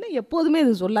 சூப்பு தரேன். என்ன எப்போதுமே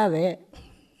இது சொல்லாதே,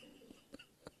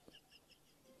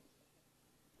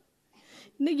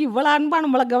 இன்றைக்கி இவ்வளோ அன்பாக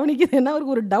நம்மளை கவனிக்குதுன்னா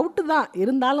அவருக்கு ஒரு டவுட்டு தான்.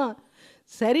 இருந்தாலும்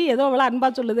சரி ஏதோ இவ்வளோ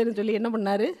அன்பாக சொல்லுதுன்னு சொல்லி என்ன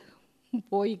பண்ணார்,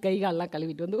 போய் கை காலெலாம்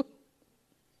கழுவிட்டு வந்து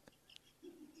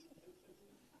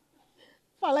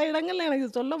பல இடங்களில் எனக்கு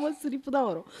சொல்லும் போது சிரிப்பு தான்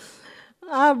வரும்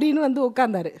அப்படின்னு வந்து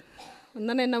உட்காந்தார்.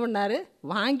 வந்தோன்னே என்ன பண்ணார்,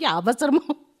 வாங்கி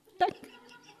அவசரமாக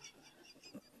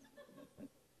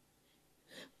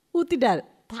ஊற்றிட்டார்.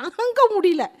 தாங்க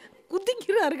முடியல,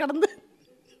 குதிக்கிறாரு கடந்து.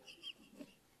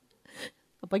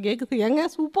 அப்போ கேட்குது, ஏங்க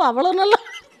சூப்பு அவ்வளோ நல்லா,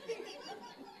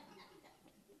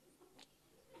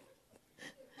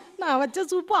 நான் வச்ச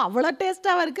சூப்பு அவ்வளோ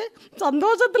டேஸ்ட்டாக இருக்கு,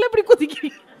 சந்தோஷத்தில் இப்படி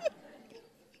குதிக்கிறீங்க.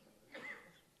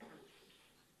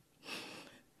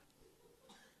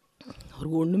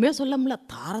 அவருக்கு ஒன்றுமே சொல்ல முடியல,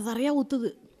 தார தாரையாக ஊற்றுது.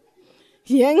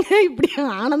 ஏங்க இப்படி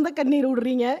ஆனந்த கண்ணீர்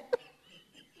விடுறீங்க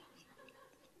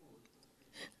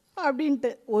அப்படின்ட்டு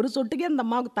ஒரு சொட்டுக்கே அந்த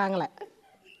அம்மாவுக்கு தாங்கலை.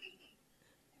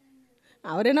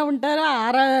 அவர் என்ன பண்ணிட்டாரு,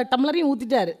 6 டம்ளரையும்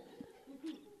ஊற்றிட்டாரு.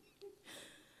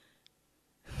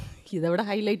 இதை விட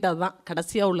ஹைலைட் அதுதான்,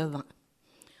 கடைசியாக உள்ளது தான்.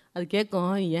 அது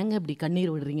கேட்கும், ஏங்க இப்படி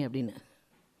கண்ணீர் விடுறீங்க அப்படின்னு.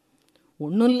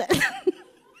 ஒன்றும் இல்லை,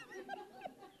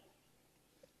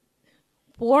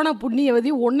 போன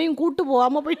புண்ணியவதி ஒன்னையும் கூட்டு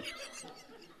போகாமல் போயிட்டு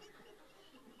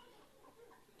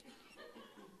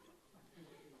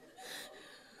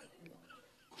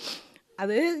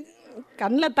அது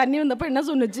கண்ணில் தண்ணி வந்தப்போ என்ன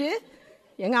சொன்னுச்சு,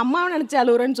 எங்கள் அம்மாவை நினச்சி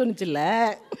அழுவுறேன்னு சொன்னிச்சுல்ல.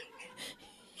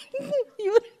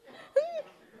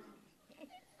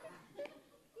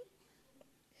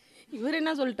 இவர்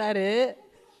என்ன சொல்லிட்டாரு,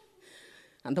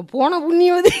 அந்த போன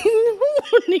புண்ணியவதி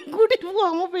நீ கூட்டிட்டு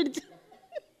போகாம போயிடுச்சு.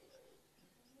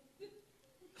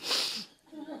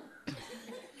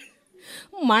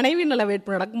 மனைவி நல்லா வெயிட்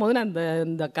பண்ண நடக்கும்போது நான்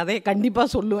இந்த கதையை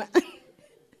கண்டிப்பாக சொல்லுவேன்.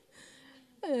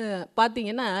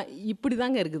 பார்த்தீங்கன்னா இப்படி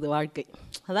தாங்க இருக்குது வாழ்க்கை.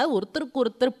 அதாவது ஒருத்தருக்கு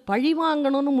ஒருத்தர் பழி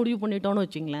வாங்கணும்னு முடிவு பண்ணிட்டோன்னு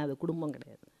வச்சுங்களேன், அது குடும்பம்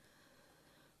கிடையாது.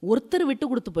 ஒருத்தர் விட்டு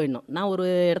கொடுத்து போயிடணும். நான் ஒரு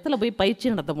இடத்துல போய்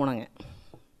பயிற்சி நடத்த போனாங்க.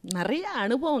 நிறைய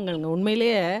அனுபவங்கள்ங்க.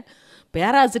 உண்மையிலேயே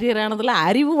பேராசிரியரானதில்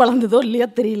அறிவு வளர்ந்ததோ இல்லையோ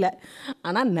தெரியல,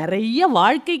 ஆனால் நிறைய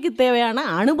வாழ்க்கைக்கு தேவையான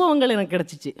அனுபவங்கள் எனக்கு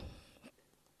கிடச்சிச்சு.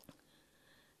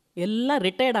 எல்லாம்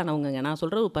ரிட்டையர்ட் ஆனவங்கங்க. நான்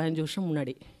சொல்கிறது ஒரு 15 வருஷம்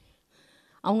முன்னாடி.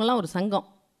 அவங்கெல்லாம் ஒரு சங்கம்,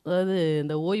 அதாவது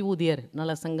இந்த ஓய்வூதியர்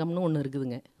நல சங்கம்னு ஒன்று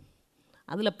இருக்குதுங்க.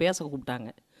 அதில் பேச கூப்பிட்டாங்க.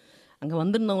 அங்கே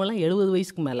வந்திருந்தவங்களாம் 70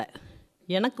 வயசுக்கு மேலே.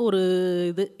 எனக்கு ஒரு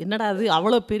இது, என்னடா அது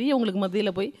அவ்வளோ பெரியவங்களுக்கு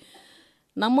மத்தியில் போய்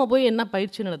நம்ம போய் என்ன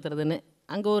பயிற்சி நடத்துறதுன்னு.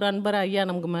 அங்கே ஒரு அன்பர் ஐயா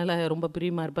நமக்கு மேலே ரொம்ப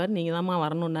பிரியமாக இருப்பார், நீங்கள் தாம்மா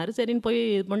வரணுன்னாரு. சரின்னு போய்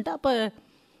இது பண்ணிட்டு அப்போ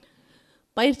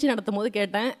பயிற்சி நடத்தும் போது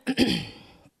கேட்டேன்,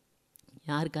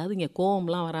 யாருக்காவது இங்கே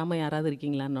கோவம்லாம் வராமல் யாராவது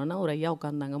இருக்கீங்களான்னொன்னா ஒரு ஐயா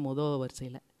உட்காந்தாங்க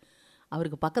வரிசையில்.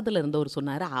 அவருக்கு பக்கத்தில் இருந்தவர்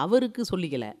சொன்னார், அவருக்கு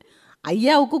சொல்லிக்கல,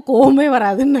 ஐயாவுக்கு கோவமே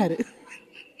வராதுன்னாரு.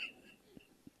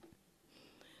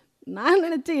 நான்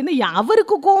நினச்சேன், என்ன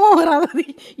அவருக்கு கோவம் வராது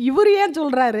இவர் ஏன்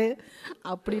சொல்கிறாரு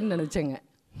அப்படின்னு நினச்சேங்க.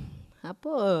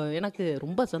 அப்போது எனக்கு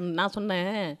ரொம்ப நான்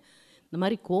சொன்னேன், இந்த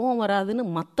மாதிரி கோவம் வராதுன்னு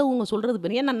மற்றவங்க சொல்கிறது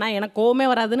பெரிய, ஏன்னா எனக்கு கோவமே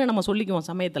வராதுன்னு நம்ம சொல்லிக்குவோம்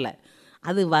சமயத்தில்.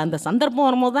 அது அந்த சந்தர்ப்பம்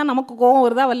வரும்போது தான் நமக்கு கோவம்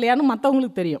வருதா வரலையான்னு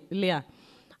மற்றவங்களுக்கு தெரியும் இல்லையா.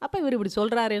 அப்போ இவர் இப்படி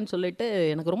சொல்கிறாருன்னு சொல்லிட்டு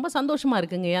எனக்கு ரொம்ப சந்தோஷமாக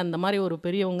இருக்குங்க. ஏன் அந்த மாதிரி ஒரு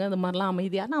பெரியவங்க இந்த மாதிரிலாம்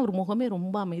அமைதியானா, அவர் முகமே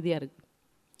ரொம்ப அமைதியாக இருக்குது.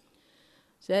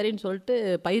 சரின்னு சொல்லிட்டு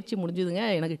பயிற்சி முடிஞ்சுதுங்க.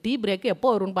 எனக்கு டீ பிரேக்கு எப்போ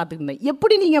வரும்னு பார்த்துக்கிட்டு இருந்தேன்.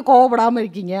 எப்படி நீங்கள் கோவப்படாமல்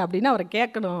இருக்கீங்க அப்படின்னு அவரை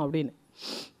கேட்கணும் அப்படின்னு.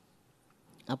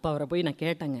 அப்போ அவரை போய் நான்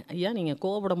கேட்டேங்க, ஐயா நீங்கள்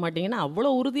கோவப்பட மாட்டீங்கன்னா அவ்வளோ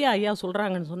உறுதியாக ஐயா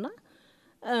சொல்கிறாங்கன்னு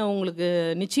சொன்னால் உங்களுக்கு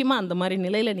நிச்சயமாக அந்த மாதிரி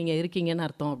நிலையில் நீங்கள் இருக்கீங்கன்னு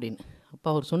அர்த்தம் அப்படின்னு. அப்போ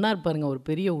அவர் சொன்னார் பாருங்க ஒரு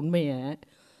பெரிய உண்மையை.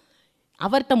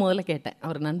 அவர்கிட்ட முதல்ல கேட்டேன்,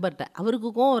 அவர் நண்பர்கிட்ட, அவருக்கு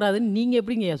கோவம் வராதுன்னு நீங்கள்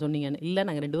எப்படிங்க ஐயா சொன்னீங்கன்னு. இல்லை,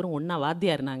 நாங்கள் 2 பேரும் ஒன்றா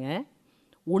வாத்தியாக இருந்தாங்க,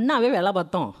 ஒன்றாவே வேலை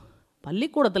பார்த்தோம்.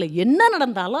 பள்ளிக்கூடத்தில் என்ன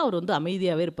நடந்தாலும் அவர்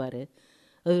அமைதியாகவே இருப்பார்.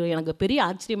 அது எனக்கு பெரிய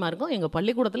ஆச்சரியமாக இருக்கும். எங்கள்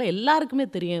பள்ளிக்கூடத்தில் எல்லாருக்குமே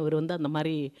தெரியும் இவர் அந்த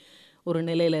மாதிரி ஒரு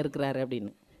நிலையில் இருக்கிறாரு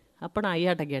அப்படின்னு. அப்போ நான்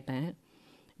ஐயாட்ட கேட்டேன்,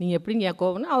 நீங்கள் எப்படிங்க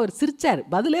கோவம்னா, அவர் சிரித்தார்,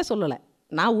 பதிலே சொல்லலை.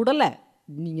 நான் விடலை,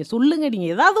 நீங்கள் சொல்லுங்கள்,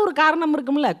 நீங்கள் ஏதாவது ஒரு காரணம்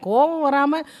இருக்கும்ல, கோபம்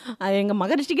வராமல். எங்கள்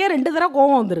மகரிஷிக்கே 2 தடவை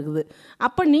கோபம் வந்திருக்குது.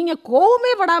 அப்போ நீங்கள்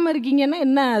கோபமே படாமல் இருக்கீங்கன்னா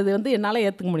என்ன, அது என்னால்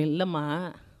ஏற்றுக்க முடியல. இல்லைம்மா,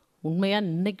 உண்மையாக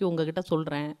இன்றைக்கி உங்ககிட்ட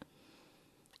சொல்கிறேன்,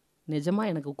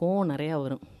 நிஜமாக எனக்கு கோபம் நிறையா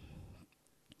வரும்.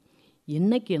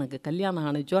 என்னைக்கு எனக்கு கல்யாணம்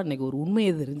ஆனிச்சோ அன்றைக்கி ஒரு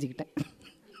உண்மையை தெரிஞ்சுக்கிட்டேன்.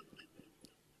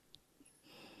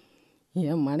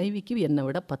 என் மனைவிக்கு என்னை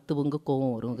விட 10 பங்கு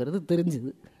கோபம் வருங்கிறது தெரிஞ்சுது.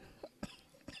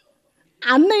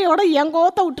 அன்னையோட என்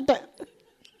கோபத்தை விட்டுட்டேன்.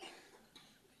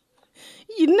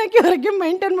 இன்னைக்கு வரைக்கும்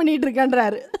மெயின்டைன் பண்ணிகிட்டு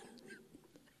இருக்கேன்றாரு.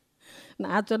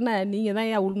 நான் சொன்னேன், நீங்கள்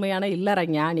தான் என் உண்மையான இல்லற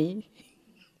ஞானி.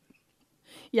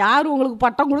 யார் உங்களுக்கு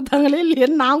பட்டம் கொடுத்தாங்களே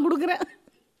இல்லையேன்னு நான் கொடுக்குறேன்.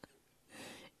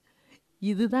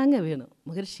 இதுதாங்க வேணும்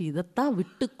மகரிஷி. இதைத்தான்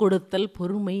விட்டு கொடுத்தல்,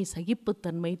 பொறுமை,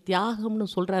 சகிப்புத்தன்மை, தியாகம்னு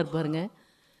சொல்கிறாரு பாருங்க.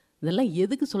 இதெல்லாம்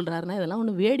எதுக்கு சொல்கிறாருன்னா, இதெல்லாம்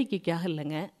ஒன்றும் வேடிக்கைக்காக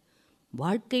இல்லைங்க.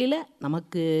 வாழ்க்கையில்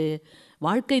நமக்கு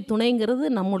வாழ்க்கை துணைங்கிறது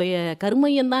நம்முடைய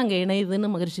கருமையம்தான் அங்கே இணையுதுன்னு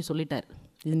மகரிஷி சொல்லிட்டார்.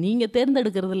 இது நீங்கள்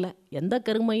தேர்ந்தெடுக்கிறது இல்லை. எந்த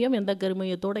கருமையம் எந்த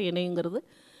கருமையத்தோடு இணையுங்கிறது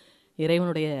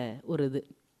இறைவனுடைய ஒரு இது.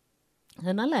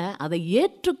 அதனால் அதை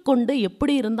ஏற்றுக்கொண்டு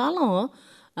எப்படி இருந்தாலும்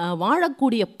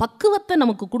வாழக்கூடிய பக்குவத்தை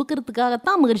நமக்கு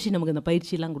கொடுக்கறதுக்காகத்தான் மகரிஷி நமக்கு இந்த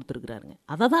பயிற்சியெல்லாம் கொடுத்துருக்குறாருங்க.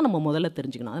 அதை தான் நம்ம முதல்ல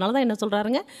தெரிஞ்சுக்கணும். அதனால தான் என்ன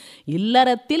சொல்கிறாருங்க,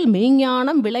 இல்லறத்தில்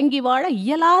மெய்ஞானம் விளங்கி வாழ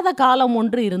இயலாத காலம்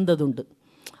ஒன்று இருந்ததுண்டு.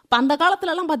 இப்போ அந்த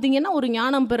காலத்துலலாம் பார்த்திங்கன்னா ஒரு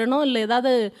ஞானம் பெறணும், இல்லை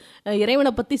ஏதாவது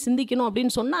இறைவனை பற்றி சிந்திக்கணும்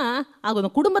அப்படின்னு சொன்னால் அது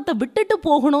அந்த குடும்பத்தை விட்டுட்டு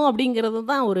போகணும் அப்படிங்கிறது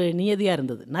தான் ஒரு நியதியாக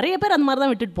இருந்தது. நிறைய பேர் அந்த மாதிரி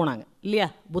தான் விட்டுட்டு போனாங்க இல்லையா.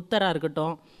 புத்தராக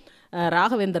இருக்கட்டும்,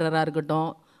 ராகவேந்திரராக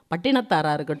இருக்கட்டும்,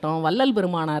 பட்டினத்தாராக இருக்கட்டும், வள்ளல்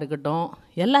பெருமானாக இருக்கட்டும்,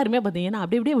 எல்லாருமே பார்த்திங்கன்னா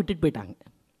அப்படி அப்படியே விட்டுட்டு போயிட்டாங்க.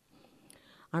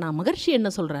 ஆனால் மகரிஷி என்ன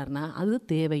சொல்கிறாருன்னா, அது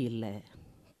தேவையில்லை.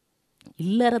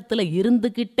 இல்லறத்தில்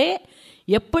இருந்துக்கிட்டே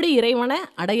எப்படி இறைவனை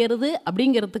அடையிறது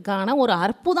அப்படிங்கிறதுக்கான ஒரு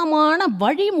அற்புதமான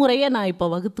வழிமுறையை நான் இப்போ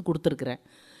வகுத்து கொடுத்துருக்குறேன்.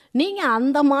 நீங்கள்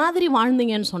அந்த மாதிரி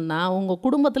வாழ்ந்தீங்கன்னு சொன்னால் உங்கள்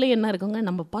குடும்பத்தில் என்ன இருக்குங்க.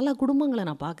 நம்ம பல குடும்பங்களை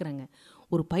நான் பார்க்குறேங்க.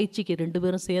 ஒரு பயிற்சிக்கு 2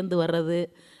 பேரும் சேர்ந்து வர்றது,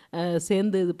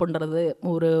 சேர்ந்து இது பண்ணுறது,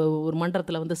 ஒரு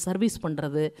மன்றத்தில் சர்வீஸ்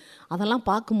பண்ணுறது, அதெல்லாம்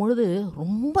பார்க்கும்பொழுது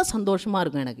ரொம்ப சந்தோஷமாக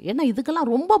இருக்கும் எனக்கு. ஏன்னா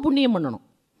இதுக்கெல்லாம் ரொம்ப புண்ணியம் பண்ணணும்.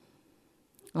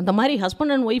 அந்த மாதிரி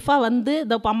ஹஸ்பண்ட் அண்ட் ஒய்ஃபாக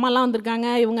இந்த இப்போ அம்மாலாம் வந்திருக்காங்க,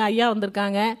 இவங்க ஐயா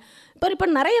வந்திருக்காங்க, இப்போ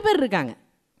நிறைய பேர் இருக்காங்க.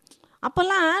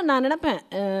 அப்போல்லாம் நான் நினப்பேன்,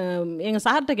 எங்கள்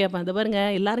சார்கிட்ட கேட்பேன், இந்த பாருங்க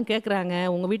எல்லோரும் கேட்குறாங்க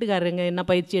உங்கள் வீட்டுக்காரருங்க என்ன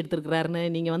பயிற்சி எடுத்துருக்குறாருன்னு,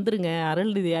 நீங்கள் வந்துடுங்க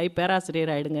அருள்நிதியாகி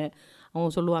பேராசிரியர் ஆகிடுங்க.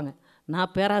 அவங்க சொல்லுவாங்க,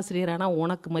 நான் பேராசிரியரானா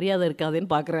உனக்கு மரியாதை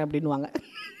இருக்காதுன்னு பார்க்குறேன் அப்படின்வாங்க.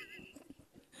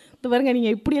 இது பாருங்க,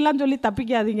 நீங்கள் இப்படியெல்லாம் சொல்லி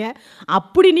தப்பிக்காதீங்க.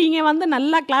 அப்படி நீங்கள்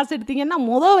நல்லா கிளாஸ் எடுத்தீங்கன்னா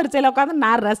வரிசையில் உட்காந்து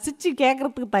நான் ரசித்து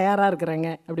கேட்குறதுக்கு தயாராக இருக்கிறேங்க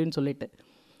அப்படின்னு சொல்லிட்டு.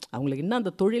 அவங்களுக்கு இன்னும்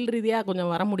அந்த தொழில் ரீதியாக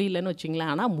கொஞ்சம் வர முடியலன்னு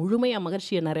வச்சுங்களேன். ஆனால் முழுமையாக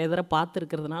மகர்ஷியை நிறைய தடவை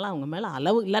பார்த்துருக்கிறதுனால அவங்க மேலே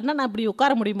அளவு இல்லைன்னா நான் இப்படி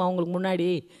உட்கார முடியுமா அவங்களுக்கு முன்னாடி?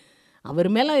 அவர்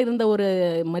மேலே இருந்த ஒரு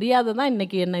மரியாதை தான்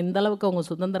இன்றைக்கி என்ன இந்த அளவுக்கு அவங்க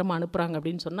சுதந்திரமாக அனுப்புகிறாங்க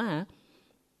அப்படின்னு சொன்னால்,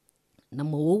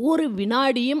 நம்ம ஒவ்வொரு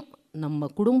வினாடியும் நம்ம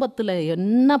குடும்பத்தில்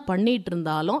என்ன பண்ணிகிட்டு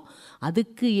இருந்தாலும்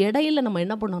அதுக்கு இடையில் நம்ம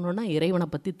என்ன பண்ணணும்னா இறைவனை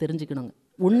பற்றி தெரிஞ்சுக்கணுங்க.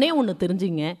 ஒன்று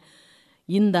தெரிஞ்சுங்க,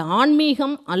 இந்த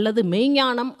ஆன்மீகம் அல்லது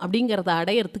மெய்ஞானம் அப்படிங்கிறத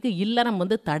அடையிறதுக்கு இல்லறம்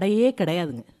தடையே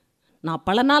கிடையாதுங்க. நான்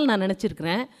பல நாள்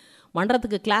நினச்சிருக்கிறேன்,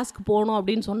 மன்றத்துக்கு கிளாஸ்க்கு போகணும்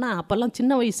அப்படின்னு சொன்னால் அப்போல்லாம்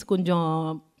சின்ன வயசு கொஞ்சம்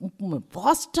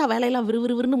ஃபாஸ்ட்டாக வேலையெல்லாம்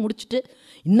விறுவிறுன்னு முடிச்சுட்டு,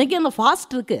 இன்றைக்கி அந்த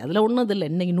ஃபாஸ்ட் இருக்குது, அதில் ஒன்றும் இது இல்லை.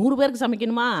 இன்றைக்கி 100 பேருக்கு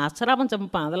சமைக்கணுமா, அசராமல்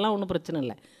சமைப்பேன், அதெல்லாம் ஒன்றும் பிரச்சனை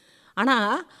இல்லை.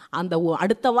 ஆனால் அந்த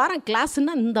அடுத்த வாரம்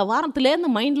கிளாஸுன்னா இந்த வாரத்துலேருந்து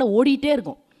மைண்டில் ஓடிட்டே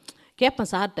இருக்கும்.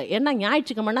 கேட்பேன் சார்கிட்ட, ஏன்னா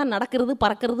ஞாயிற்றுக்கிழமைனா நடக்கிறது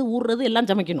பறக்கிறது ஊறுறது எல்லாம்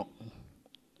சமைக்கணும்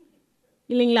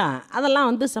இல்லைங்களா?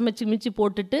 அதெல்லாம் சமைச்சு மிச்சு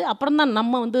போட்டுட்டு அப்புறம் தான்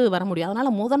நம்ம வர முடியும்.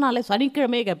 அதனால் முதல் நாளே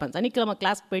சனிக்கிழமையே கேட்பேன். சனிக்கிழமை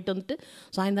கிளாஸ்க்கு போயிட்டு வந்துட்டு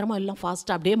சாயந்தரமாக எல்லாம்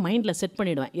ஃபாஸ்ட்டாக அப்படியே மைண்டில் செட்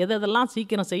பண்ணிவிடுவேன். எதெல்லாம்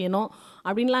சீக்கிரம் செய்யணும்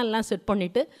அப்படின்லாம் எல்லாம் செட்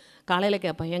பண்ணிவிட்டு காலையில்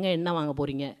கேட்பேன், ஏங்க என்ன வாங்க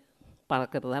போகிறீங்க,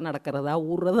 பறக்கிறதா நடக்கிறதா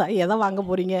ஊறுறதா எதை வாங்க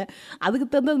போகிறீங்க? அதுக்கு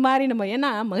தகுந்தது மாதிரி நம்ம, ஏன்னா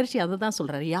மகர்ஷி அதை தான்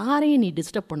சொல்கிறாரு, யாரையும் நீ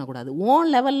டிஸ்டர்ப் பண்ணக்கூடாது,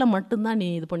 ஓன் லெவலில் மட்டும்தான் நீ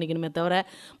இது பண்ணிக்கணுமே தவிர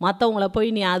மற்றவங்கள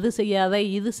போய் நீ அது செய்யாத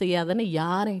இது செய்யாதன்னு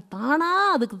யாரையும்,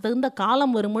 தானாக அதுக்கு தகுந்த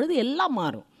காலம் வரும்பொழுது எல்லாம்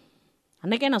மாறும்.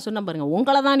 அன்றைக்கே நான் சொன்னேன் பாருங்கள்,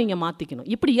 உங்களை தான் நீங்கள் மாற்றிக்கணும்.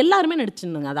 இப்படி எல்லாருமே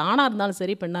நடிச்சிருந்தாங்க, அது ஆணாக இருந்தாலும்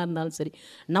சரி பெண்ணாக இருந்தாலும் சரி.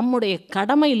 நம்முடைய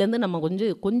கடமையிலேருந்து நம்ம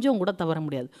கொஞ்சம் கூட தவற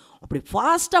முடியாது. அப்படி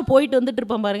ஃபாஸ்ட்டாக போயிட்டு வந்துட்டு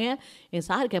இருப்பேன் பாருங்கள். என்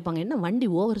சார் கேட்பாங்க, என்ன வண்டி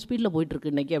ஓவர் ஸ்பீடில்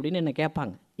போயிட்டுருக்கு இன்றைக்கி அப்படின்னு என்ன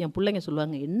கேட்பாங்க. என் பிள்ளைங்க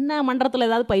சொல்லுவாங்க, என்ன மன்றத்தில்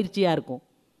ஏதாவது பயிற்சியாக இருக்கும்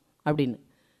அப்படின்னு.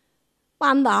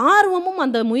 அந்த ஆர்வமும்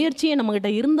அந்த முயற்சியை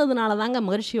நம்மக்கிட்ட இருந்ததுனால தாங்க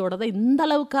மகர்ஷியோட இந்த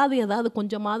அளவுக்காவது ஏதாவது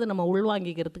கொஞ்சமாவது நம்ம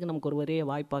உள்வாங்கிக்கிறதுக்கு நமக்கு ஒரு பெரிய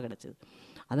வாய்ப்பாக கிடச்சிது.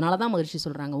 அதனால தான் மகர்ஷி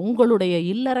சொல்கிறாங்க, உங்களுடைய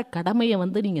இல்லற கடமையை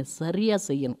நீங்கள் சரியாக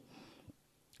செய்யணும்.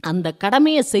 அந்த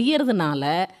கடமையை செய்யறதுனால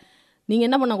நீங்கள்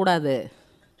என்ன பண்ணக்கூடாது,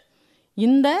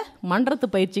 இந்த மன்றத்து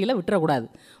பயிற்சிகளை விட்டுறக்கூடாது.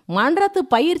 மன்றத்து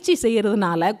பயிற்சி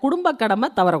செய்கிறதுனால குடும்ப கடமை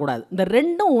தவறக்கூடாது. இந்த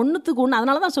ரெண்டும் ஒன்றுத்துக்கு ஒன்று.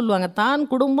 அதனால தான் சொல்லுவாங்க, தான்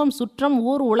குடும்பம் சுற்றம்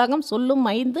ஊர் உலகம் சொல்லும்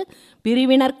 5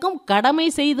 பிரிவினர்க்கும் கடமை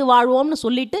செய்து வாழ்வோம்னு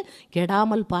சொல்லிட்டு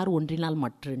கெடாமல் பார் ஒன்றினால்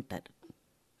மற்றுன்ட்டார்.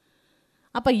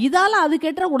 அப்போ இதால் அது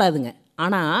கெட்டக்கூடாதுங்க.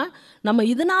 ஆனால் நம்ம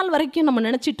இது நாள் வரைக்கும் நம்ம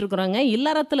நினச்சிட்ருக்குறோங்க,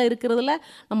 இல்லறத்தில் இருக்கிறதுல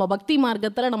நம்ம பக்தி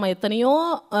மார்க்கத்தில் நம்ம எத்தனையோ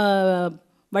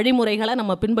வழிமுறைகளை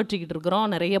நம்ம பின்பற்றிக்கிட்டு இருக்கிறோம்.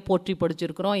 நிறைய போற்றி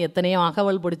படிச்சிருக்கிறோம், எத்தனையோ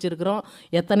அகவல் படிச்சிருக்கிறோம்,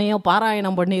 எத்தனையோ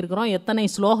பாராயணம் பண்ணியிருக்கிறோம், எத்தனை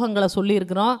ஸ்லோகங்களை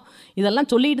சொல்லியிருக்கிறோம்,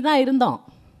 இதெல்லாம் சொல்லிட்டு தான் இருந்தோம்.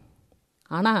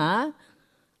 ஆனால்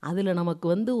அதில்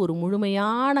நமக்கு ஒரு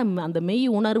முழுமையான அந்த மெய்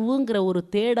உணர்வுங்கிற ஒரு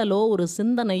தேடலோ ஒரு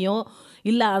சிந்தனையோ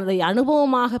இல்லை அதை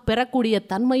அனுபவமாக பெறக்கூடிய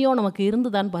தன்மையோ நமக்கு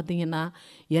இருந்துதான்னு பார்த்தீங்கன்னா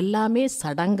எல்லாமே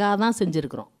சடங்காக தான்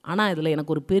செஞ்சுருக்கிறோம். ஆனால் இதில்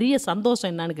எனக்கு ஒரு பெரிய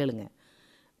சந்தோஷம் என்னன்னு கேளுங்க.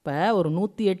 இப்போ ஒரு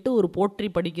 108 ஒரு போற்றி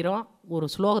படிக்கிறோம், ஒரு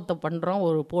ஸ்லோகத்தை பண்ணுறோம்,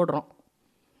 ஒரு போடுறோம்.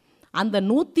 அந்த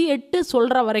 108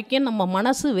 சொல்கிற வரைக்கும் நம்ம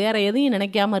மனசு வேறு எதையும்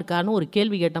நினைக்காமல் இருக்கான்னு ஒரு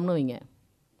கேள்வி கேட்டோம்னு வைங்க,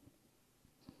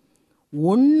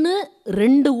 1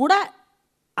 2 கூட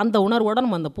அந்த உணர்வோடு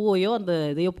நம்ம அந்த பூவையோ அந்த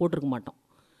இதையோ போட்டிருக்க மாட்டோம்.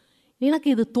 எனக்கு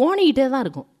இது தோணிக்கிட்டே தான்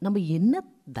இருக்கும், நம்ம என்ன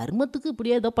தர்மத்துக்கு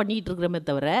இப்படியே ஏதோ பண்ணிக்கிட்டு இருக்கிறோமே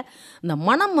தவிர இந்த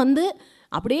மனம்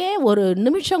அப்படியே ஒரு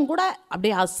நிமிஷம் கூட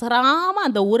அப்படியே அசராமல்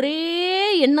அந்த ஒரே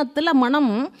எண்ணத்தில்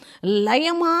மனம்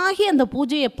லயமாகி அந்த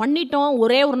பூஜையை பண்ணிட்டோம்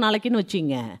ஒரே ஒரு நாளைக்குன்னு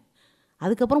வச்சிங்க,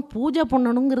 அதுக்கப்புறம் பூஜை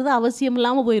பண்ணணுங்கிறது அவசியம்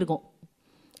இல்லாமல் போயிருக்கும்.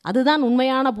 அதுதான்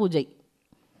உண்மையான பூஜை,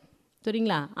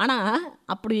 சரிங்களா? ஆனால்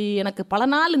அப்படி எனக்கு பல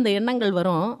நாள் இந்த எண்ணங்கள்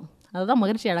வரும். அதுதான்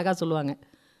மகர்ஷி அழகாக சொல்லுவாங்க,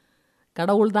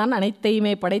 கடவுள்தான்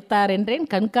அனைத்தையுமே படைத்தார் என்றேன்,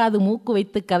 கண்காது மூக்கு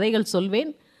வைத்து கதைகள் சொல்வேன்,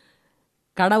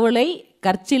 கடவுளை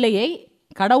கற்சிலையை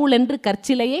கடவுள் என்று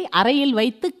கற்சிலையை அறையில்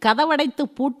வைத்து கதவடைத்து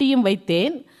பூட்டியும்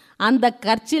வைத்தேன், அந்த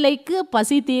கற்சிலைக்கு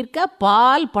பசி தீர்க்க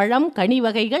பால் பழம் கனி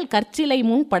வகைகள் கற்சிலை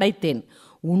முன் படைத்தேன்,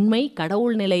 உண்மை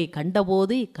கடவுள் நிலை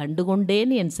கண்டபோது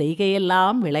கண்டுகொண்டேன் என்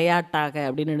செய்கையெல்லாம் விளையாட்டாக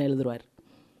அப்படின்னு எழுதுவார்.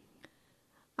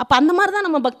 அப்போ அந்த மாதிரி தான்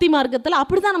நம்ம பக்தி மார்க்கத்தில்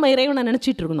அப்படி தான் நம்ம இறைவனை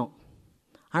நினச்சிட்டு இருக்கணும்.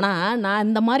 ஆனால் நான்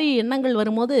இந்த மாதிரி எண்ணங்கள்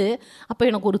வரும்போது அப்போ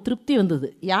எனக்கு ஒரு திருப்தி வந்தது.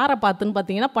 யாரை பார்த்துன்னு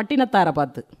பார்த்தீங்கன்னா பட்டினத்தாரை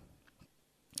பார்த்து.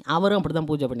 அவரும் அப்படி தான்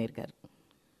பூஜை பண்ணியிருக்கார்,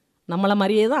 நம்மளை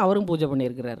மாதிரியே தான் அவரும் பூஜை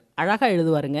பண்ணியிருக்கிறார். அழகாக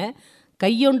எழுதுவாருங்க,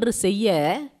 கையொன்று செய்ய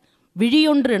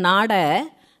விழியொன்று நாட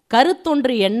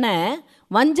கருத்தொன்று எண்ண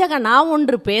வஞ்சக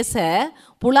நாவொன்று பேச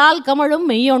புலால் கமழும்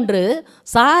மெய்யொன்று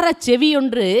சாரச்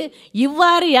செவியொன்று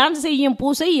இவ்வாறு யான் செய்யும்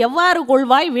பூசை எவ்வாறு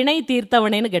கொள்வாய் வினை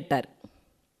தீர்த்தவனேன்னு கேட்டார்.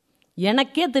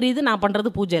 எனக்கே தெரியுது நான் பண்ணுறது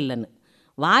பூஜை இல்லைன்னு.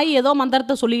 வாய் ஏதோ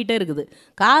மந்திரத்தை சொல்லிக்கிட்டே இருக்குது,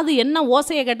 காது என்ன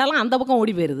ஓசையை கேட்டாலும் அந்த பக்கம்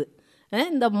ஓடி போயிடுது.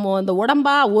 இந்த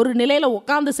உடம்பா ஒரு நிலையில்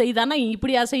உட்காந்து செய்தானா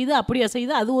இப்படி அசையுது அப்படி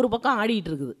அசையுது, அது ஒரு பக்கம் ஆடிட்டு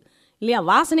இருக்குது இல்லையா?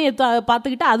 வாசனையை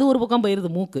பார்த்துக்கிட்டு அது ஒரு பக்கம்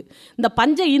போயிடுது மூக்கு. இந்த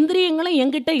பஞ்ச இந்திரியங்களும்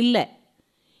எங்கிட்ட இல்லை.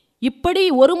 இப்படி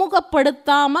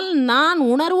ஒருமுகப்படுத்தாமல் நான்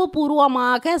உணர்வு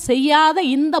பூர்வமாக செய்யாத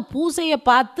இந்த பூசையை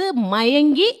பார்த்து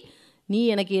மயங்கி நீ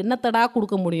எனக்கு என்னத்தடா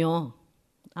கொடுக்க முடியும்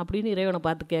அப்படின்னு இறைவனை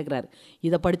பார்த்து கேட்குறாரு.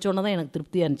 இதை படித்தோன்னே தான் எனக்கு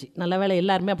திருப்தியாக இருந்துச்சு. நல்ல வேளை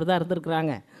எல்லாருமே அப்படி தான்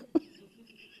இருந்திருக்கிறாங்க.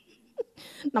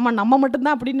 நம்ம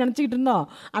மட்டும்தான் அப்படின்னு நினச்சிக்கிட்டு இருந்தோம்.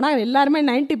 ஆனால் எல்லாருமே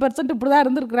 90% இப்படி தான்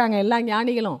இருந்திருக்கிறாங்க, எல்லா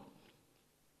ஞானிகளும்,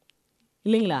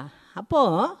 இல்லைங்களா?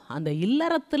 அப்போது அந்த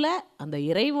இல்லறத்தில் அந்த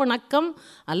இறை வணக்கம்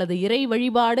அல்லது இறை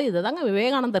வழிபாடு இதை தாங்க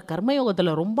விவேகானந்தர்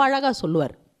கர்மயோகத்தில் ரொம்ப அழகாக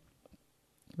சொல்லுவார்.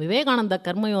 விவேகானந்தர்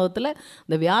கர்மயோகத்தில்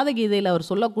இந்த வியாத கீதையில் அவர்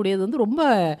சொல்லக்கூடியது வந்து ரொம்ப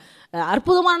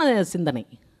அற்புதமான சிந்தனை.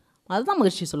 அதுதான்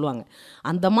மகிழ்ச்சி சொல்லுவாங்க.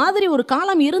 அந்த மாதிரி ஒரு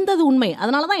காலம் இருந்தது உண்மை.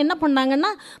 அதனால தான் என்ன பண்ணாங்கன்னா,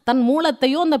 தன்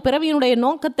மூலத்தையோ அந்த பிறவியினுடைய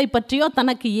நோக்கத்தை பற்றியோ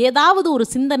தனக்கு ஏதாவது ஒரு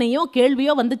சிந்தனையோ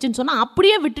கேள்வியோ வந்துச்சுன்னு சொன்னால்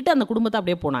அப்படியே விட்டுட்டு அந்த குடும்பத்தை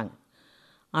அப்படியே போனாங்க.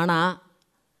 ஆனால்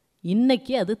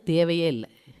இன்றைக்கி அது தேவையே இல்லை.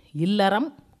 இல்லறம்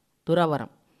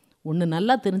துறவரம் ஒன்று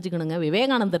நல்லா தெரிஞ்சுக்கணுங்க.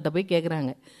 விவேகானந்தர்கிட்ட போய்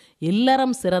கேட்குறாங்க,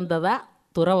 இல்லறம் சிறந்ததா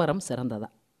துறவரம் சிறந்ததா?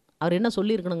 அவர் என்ன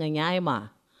சொல்லியிருக்கணுங்க நியாயமா?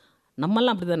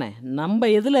 நம்மெல்லாம் அப்படி தானே, நம்ம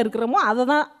எதில் இருக்கிறோமோ அதை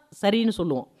தான் சரின்னு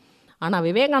சொல்லுவோம். ஆனால்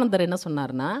விவேகானந்தர் என்ன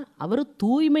சொன்னார்னா, அவர்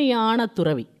தூய்மையான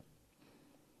துறவி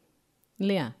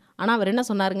இல்லையா? ஆனால் அவர் என்ன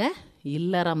சொன்னாருங்க,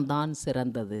 இல்லறம் தான்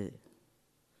சிறந்தது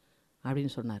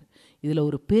அப்படின்னு சொன்னார். இதில்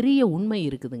ஒரு பெரிய உண்மை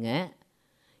இருக்குதுங்க.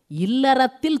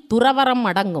 இல்லறத்தில் துறவரம்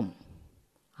அடங்கும்,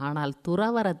 ஆனால்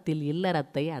துறவரத்தில்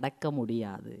இல்லறத்தை அடக்க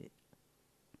முடியாது.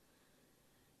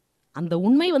 அந்த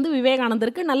உண்மை வந்து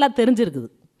விவேகானந்தருக்கு நல்லா தெரிஞ்சிருக்குது.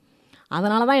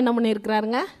 அதனால தான் என்ன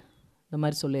பண்ணியிருக்கிறாருங்க, இந்த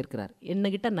மாதிரி சொல்லியிருக்கிறார்.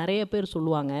 என்கிட்ட நிறைய பேர்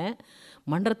சொல்லுவாங்க,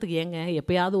 மன்றத்துக்கு ஏங்க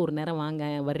எப்போயாவது ஒரு நேரம் வாங்க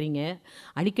வர்றீங்க,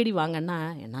 அடிக்கடி வாங்கன்னா,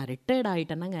 நான் ரிட்டையர்ட்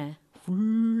ஆகிட்டேன்னாங்க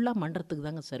ஃபுல்லாக மன்றத்துக்கு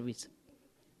தாங்க சர்வீஸ்.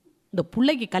 இந்த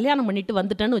பிள்ளைக்கு கல்யாணம் பண்ணிட்டு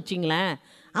வந்துட்டேன்னு வச்சிங்களேன்,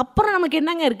 அப்புறம் நமக்கு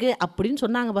என்னங்க இருக்குது அப்படின்னு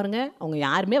சொன்னாங்க பாருங்கள். அவங்க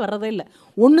யாருமே வர்றதே இல்லை.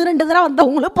 1-2 தடவை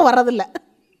வந்தவங்களும் இப்போ வர்றதில்லை.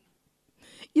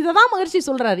 இதை தான் மகிழ்ச்சி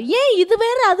சொல்கிறாரு. ஏன் இது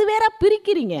வேறு அது வேற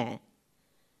பிரிக்கிறீங்க?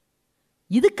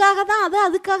 இதுக்காக தான் அது,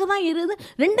 அதுக்காக தான் இருது,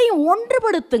 ரெண்டையும்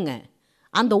ஒன்றுபடுத்துங்க.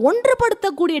 அந்த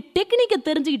ஒன்றுபடுத்தக்கூடிய டெக்னிக்கை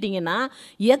தெரிஞ்சுக்கிட்டிங்கன்னா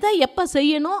எதை எப்போ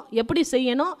செய்யணும், எப்படி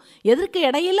செய்யணும், எதற்கு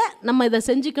இடையில நம்ம இதை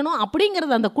செஞ்சுக்கணும்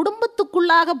அப்படிங்கிறது அந்த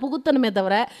குடும்பத்துக்குள்ளாக புகுத்தணுமே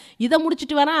தவிர, இதை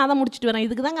முடிச்சுட்டு வரேன் அதை முடிச்சுட்டு வரேன்.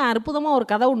 இதுக்கு தாங்க அற்புதமாக ஒரு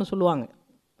கதை ஒன்று சொல்லுவாங்க.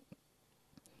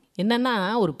 என்னென்னா,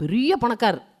 ஒரு பெரிய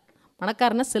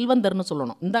பணக்காரனை செல்வந்தர்னு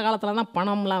சொல்லணும். இந்த காலத்தில் தான்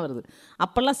பணம்லாம் வருது.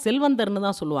 அப்போல்லாம் செல்வந்தர்னு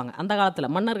தான் சொல்லுவாங்க. அந்த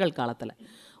காலத்தில் மன்னர்கள் காலத்தில்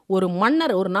ஒரு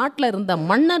மன்னர், ஒரு நாட்டில் இருந்த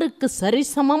மன்னருக்கு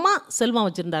சரிசமமாக செல்வம்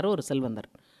வச்சுருந்தார் ஒரு செல்வந்தர்.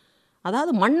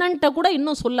 அதாவது மன்னன்ட்ட கூட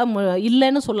இன்னும்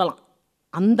இல்லைன்னு சொல்லலாம்.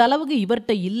 அந்த அளவுக்கு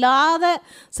இவர்கிட்ட இல்லாத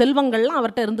செல்வங்கள்லாம்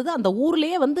அவர்கிட்ட இருந்தது. அந்த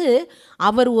ஊர்லேயே வந்து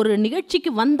அவர் ஒரு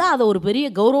நிகழ்ச்சிக்கு வந்தால் அதை ஒரு பெரிய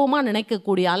கௌரவமாக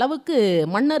நினைக்கக்கூடிய அளவுக்கு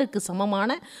மன்னருக்கு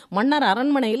சமமான, மன்னர்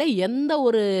அரண்மனையில் எந்த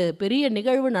ஒரு பெரிய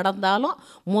நிகழ்வு நடந்தாலும்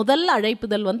முதல்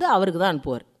அழைப்புதல் வந்து அவருக்கு தான்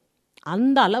அனுப்புவார்.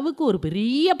 அந்த அளவுக்கு ஒரு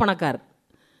பெரிய பணக்காரர்.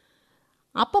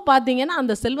 அப்போ பார்த்தீங்கன்னா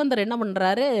அந்த செல்வந்தர் என்ன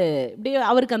பண்ணுறாரு, இப்படி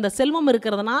அவருக்கு அந்த செல்வம்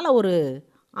இருக்கிறதுனால ஒரு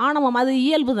ஆணவம், அது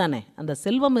இயல்பு தானே. அந்த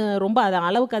செல்வம் ரொம்ப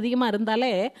அளவுக்கு அதிகமாக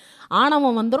இருந்தாலே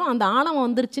ஆணவம் வந்துடும். அந்த ஆணவம்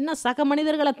வந்துருச்சுன்னா சக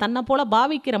மனிதர்களை தன்னை போல்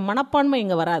பாவிக்கிற மனப்பான்மை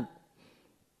இங்கே வராது,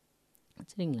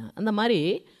 சரிங்களா? அந்த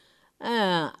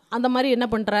மாதிரி என்ன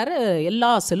பண்ணுறாரு, எல்லா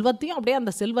செல்வத்தையும் அப்படியே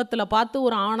அந்த செல்வத்தில் பார்த்து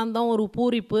ஒரு ஆனந்தம், ஒரு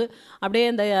பூரிப்பு, அப்படியே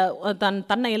இந்த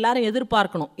தன்னை எல்லாரும்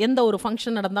எதிர்பார்க்கணும். எந்த ஒரு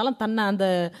ஃபங்க்ஷன் நடந்தாலும் தன்னை அந்த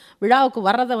விழாவுக்கு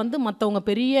வர்றதை வந்து மற்றவங்க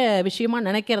பெரிய விஷயமாக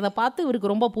நினைக்கிறத பார்த்து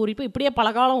இவருக்கு ரொம்ப பூரிப்பு. இப்படியே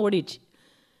பல காலம் ஓடிடுச்சு.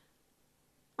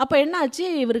 அப்போ என்னாச்சு,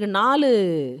 இவருக்கு 4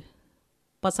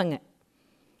 பசங்க.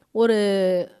 ஒரு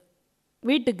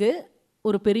வீட்டுக்கு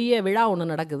ஒரு பெரிய விழா ஒன்று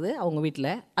நடக்குது அவங்க வீட்டில்.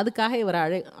 அதுக்காக இவரை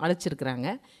அழைச்சிருக்கிறாங்க.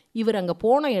 இவர் அங்கே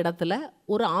போன இடத்துல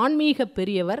ஒரு ஆன்மீக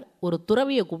பெரியவர் ஒரு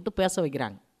துறவியை கூப்பிட்டு பேச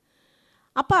வைக்கிறாங்க.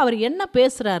 அப்போ அவர் என்ன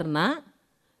பேசுகிறாருன்னா,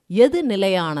 எது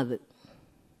நிலையானது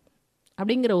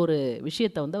அப்படிங்கிற ஒரு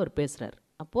விஷயத்தை வந்து அவர் பேசுகிறார்.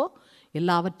 அப்போது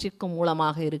எல்லாவற்றிற்கும்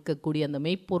மூலமாக இருக்கக்கூடிய அந்த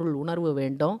மெய்ப்பொருள் உணர்வு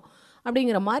வேண்டும்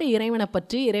அப்படிங்கிற மாதிரி, இறைவனை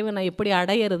பற்றி, இறைவனை எப்படி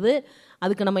அடையிறது,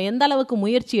 அதுக்கு நம்ம எந்த அளவுக்கு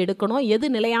முயற்சி எடுக்கணும், எது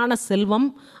நிலையான செல்வம்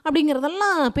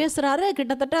அப்படிங்கிறதெல்லாம் பேசுகிறாரு.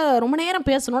 கிட்டத்தட்ட ரொம்ப நேரம்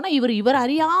பேசணுன்னா இவர்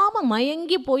அறியாமல்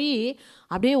மயங்கி போய்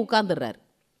அப்படியே உட்காந்துடுறாரு.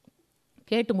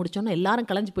 கேட்டு முடித்தோன்னே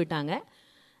எல்லாரும் கலைஞ்சு போயிட்டாங்க.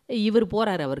 இவர்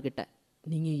போகிறார் அவர்கிட்ட.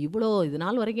 நீங்கள் இவ்வளோ இது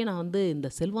நாள் வரைக்கும் நான் வந்து இந்த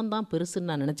செல்வம் தான் பெருசுன்னு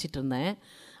நான் நினச்சிட்டு இருந்தேன்.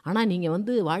 ஆனால் நீங்கள்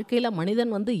வந்து வாழ்க்கையில்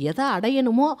மனிதன் வந்து எதை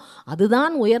அடையணுமோ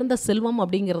அதுதான் உயர்ந்த செல்வம்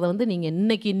அப்படிங்கிறத வந்து நீங்கள்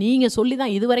இன்றைக்கி நீங்கள் சொல்லி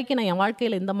தான் இது வரைக்கும் நான் என்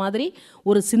வாழ்க்கையில் இந்த மாதிரி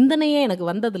ஒரு சிந்தனையே எனக்கு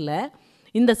வந்ததில்லை.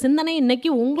 இந்த சிந்தனை இன்றைக்கி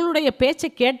உங்களுடைய பேச்சை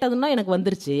கேட்டதுன்னா எனக்கு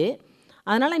வந்துருச்சு.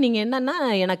 அதனால் நீங்கள் என்னென்னா,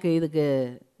 எனக்கு இதுக்கு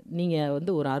நீங்கள்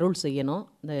வந்து ஒரு அருள் செய்யணும்,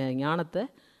 இந்த ஞானத்தை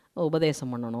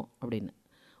உபதேசம் பண்ணணும் அப்படின்னு.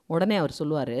 உடனே அவர்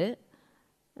சொல்லுவார்,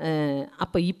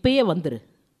 அப்போ இப்பயே வந்துரு,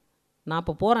 நான்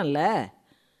இப்போ போகிறேன்ல,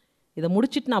 இதை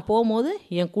முடிச்சுட்டு நான் போகும்போது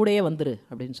என் கூடையே வந்துரு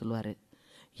அப்படின்னு சொல்லுவார்.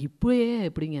 இப்போயே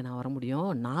எப்படிங்க நான் வர முடியும்,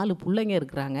 4 பிள்ளைங்க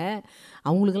இருக்கிறாங்க,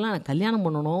 அவங்களுக்கெல்லாம் நான் கல்யாணம்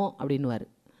பண்ணணும் அப்படின்னுவார்.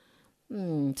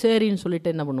 சரின்னு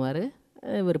சொல்லிட்டு என்ன பண்ணுவார்,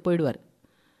 இவர் போயிடுவார்.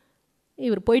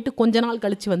 இவர் போயிட்டு கொஞ்ச நாள்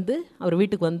கழித்து வந்து அவர்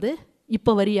வீட்டுக்கு வந்து,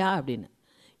 இப்போ வரியா அப்படின்னு.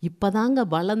 இப்போ தாங்க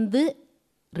வளர்ந்து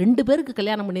 2 பேருக்கு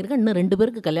கல்யாணம் பண்ணியிருக்கேன், இன்னும் 2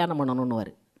 பேருக்கு கல்யாணம்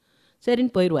பண்ணணுன்னுவார்.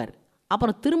 சரின்னு போயிடுவார்.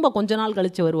 அப்புறம் திரும்ப கொஞ்ச நாள்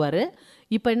கழித்து வருவார்.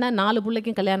 இப்போ என்ன 4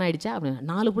 பிள்ளைக்கும் கல்யாணம் ஆகிடுச்சா அப்படின்னு.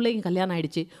 4 பிள்ளைக்கும் கல்யாணம்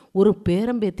ஆகிடுச்சு, ஒரு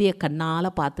பேரம்பேத்தியை கண்ணால்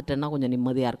பார்த்துட்டேன்னா கொஞ்சம்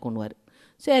நிம்மதியாக இருக்கும்னுவார்.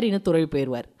 சரின்னு துறவி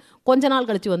போயிடுவார். கொஞ்ச நாள்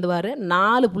கழித்து வந்துவார்.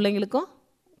 4 பிள்ளைங்களுக்கும்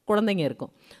குழந்தைங்க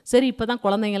இருக்கும். சரி இப்போ தான்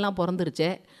குழந்தைங்கள்லாம் பிறந்துருச்சே,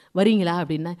 வரீங்களா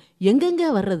அப்படின்னா, எங்கெங்கே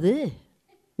வர்றது,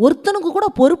 ஒருத்தனுக்கு கூட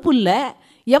பொறுப்பு இல்லை,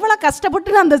 எவ்வளோ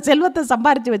கஷ்டப்பட்டு நான் அந்த செல்வத்தை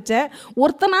சம்பாரித்து வச்சேன்,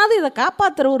 ஒருத்தனாவது இதை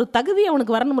காப்பாற்றுற ஒரு தகுதி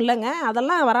அவனுக்கு வரணும் இல்லைங்க,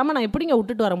 அதெல்லாம் வராமல் நான் எப்படிங்க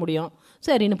விட்டுட்டு வர முடியும்.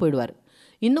 சரின்னு போயிடுவார்.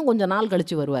 இன்னும் கொஞ்சம் நாள்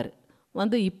கழித்து வருவார்.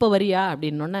 வந்து இப்போ வரியா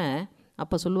அப்படின்னோடனே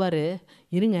அப்போ சொல்லுவார்,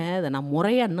 இருங்க அதை நான்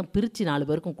முறையாக இன்னும் பிரித்து 4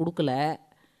 பேருக்கும் கொடுக்கல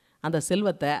அந்த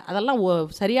செல்வத்தை, அதெல்லாம்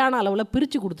சரியான அளவில்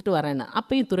பிரித்து கொடுத்துட்டு வரேன்னு.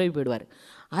 அப்பையும் துறவி போயிடுவார்.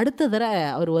 அடுத்த தடவை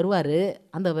அவர் வருவார்.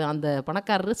 அந்த அந்த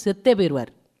பணக்காரர் செத்தே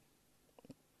போயிடுவார்.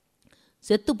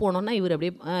 செத்து போனோன்னா இவர்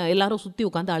அப்படியே எல்லோரும் சுற்றி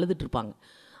உட்காந்து அழுதுட்டுருப்பாங்க.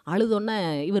 அழுதோன்னே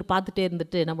இவர் பார்த்துட்டே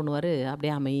இருந்துட்டு என்ன பண்ணுவார்,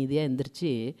 அப்படியே அமைதியாக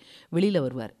எழுந்திரிச்சு வெளியில்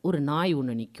வருவார். ஒரு நாய்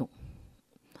ஒன்று நிற்கும்.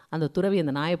 அந்த துறவி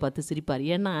அந்த நாயை பார்த்து சிரிப்பார்.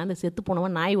 ஏன்னா அந்த செத்து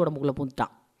போனவன் நாய் உடம்புக்குள்ளே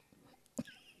பூந்துட்டான்.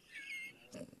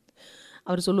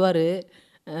 அவர் சொல்லுவார்,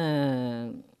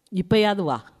 இப்போயாவது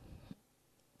வா,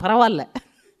 பரவாயில்ல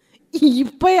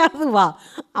இப்போயாவது வா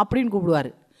அப்படின்னு கூப்பிடுவார்.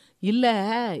 இல்லை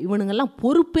இவனுங்கெல்லாம்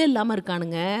பொறுப்பே இல்லாமல்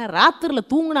இருக்கானுங்க, ராத்திரியில்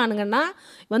தூங்குனானுங்கன்னா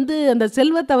வந்து அந்த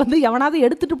செல்வத்தை வந்து எவனாவது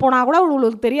எடுத்துகிட்டு போனால் கூட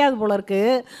உங்களுக்கு தெரியாது போல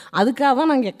இருக்குது, அதுக்காக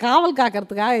தான் நான் இங்கே காவல்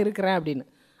காக்கிறதுக்காக இருக்கிறேன் அப்படின்னு.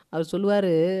 அவர்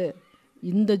சொல்லுவார்,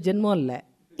 இந்த ஜென்மம் இல்லை,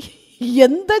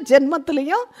 எந்த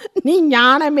ஜென்மத்திலையும் நீ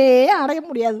ஞானமே அடைய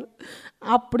முடியாது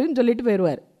அப்படின்னு சொல்லிட்டு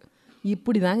போயிடுவார்.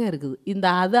 இப்படி தாங்க இருக்குது இந்த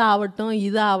அது ஆகட்டும்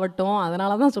இது ஆகட்டும்.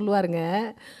 அதனால தான் சொல்லுவாருங்க,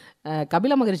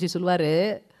 கபில மகரிஷி சொல்லுவார்,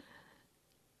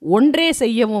 ஒன்றே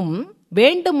செய்யவும்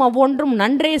வேண்டும் அவ்வொன்றும்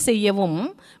நன்றே செய்யவும்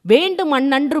வேண்டும்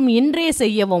அந்நன்றும் இன்றே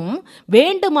செய்யவும்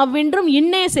வேண்டும் அவ்வின்றும்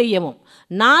இன்னே செய்யவும்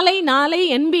நாளை நாளை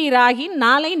என்பீராகின்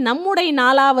நாளை நம்முடை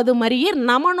 4வது மறியீர்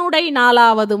நமனுடை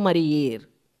 4வது மறியீர்.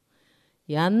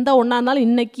 எந்த ஒன்றா இருந்தாலும்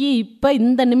இன்றைக்கி இப்போ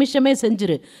இந்த நிமிஷமே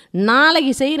செஞ்சிரு,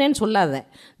 நாளைக்கு செய்கிறேன்னு சொல்லாத.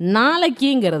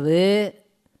 நாளைக்குங்கிறது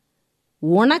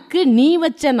உனக்கு நீ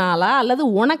வச்ச நாளா அல்லது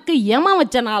உனக்கு எமன்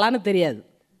வச்ச நாளான்னு தெரியாது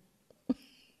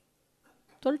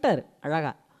சொல்லிட்டாரு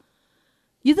அழகா.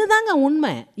 இதுதாங்க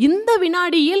உண்மை. இந்த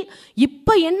வினாடியில்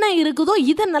இப்போ என்ன இருக்குதோ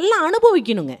இதை நல்லா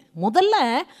அனுபவிக்கணுங்க. முதல்ல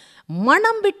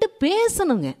மனம் விட்டு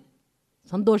பேசணுங்க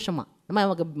சந்தோஷமாக.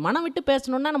 நம்ம மனம் விட்டு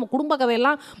பேசணுன்னா நம்ம குடும்ப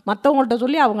கதையெல்லாம் மற்றவங்கள்ட்ட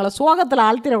சொல்லி அவங்கள சோகத்தில்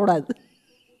ஆழ்த்திடக்கூடாது.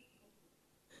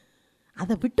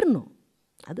 அதை விட்டுறணும்.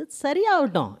 அது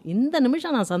சரியாகட்டும், இந்த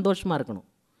நிமிஷம் நான் சந்தோஷமாக இருக்கணும்,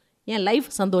 என் லைஃப்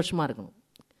சந்தோஷமாக இருக்கணும்,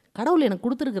 கடவுள் எனக்கு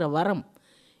கொடுத்துருக்குற வரம்.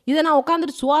 இதை நான்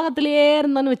உட்காந்துட்டு சோகத்திலே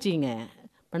இருந்தேன்னு வச்சுக்கிங்க,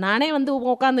 இப்போ நானே வந்து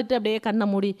உட்காந்துட்டு அப்படியே கண்ணை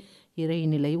மூடி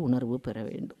இறைநிலை உணர்வு பெற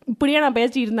வேண்டும் இப்படியே நான்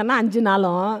பேசிக்கிட்டு இருந்தேன்னா 5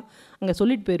 நாளும் அங்கே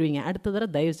சொல்லிட்டு போயிடுவீங்க. அடுத்த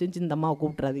தடவை தயவு செஞ்சு இந்த அம்மாவை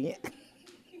கூப்பிட்றாதீங்க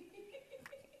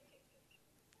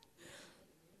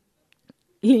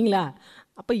இல்லைங்களா?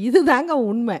 அப்போ இதுதாங்க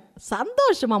உண்மை.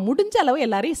 சந்தோஷமாக முடிஞ்ச அளவு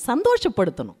எல்லாரையும்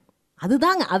சந்தோஷப்படுத்தணும்.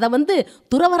 அதுதாங்க. அதை வந்து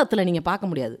துறவரத்தில் நீங்கள்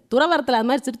பார்க்க முடியாது. துறவரத்தில் அது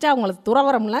மாதிரி சிரிச்சா அவங்கள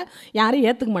துறவரம்ல யாரும்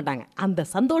ஏற்றுக்க மாட்டாங்க. அந்த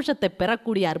சந்தோஷத்தை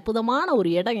பெறக்கூடிய அற்புதமான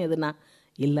ஒரு இடம் எதுனா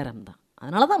இல்லறம் தான்.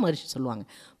 அதனால தான் மகரிஷி சொல்லுவாங்க,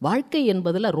 வாழ்க்கை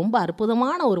என்பதில் ரொம்ப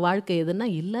அற்புதமான ஒரு வாழ்க்கை எதுன்னா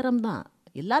இல்லறம் தான்.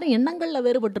 எல்லாரும் எண்ணங்களில்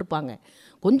வேறுபட்டிருப்பாங்க,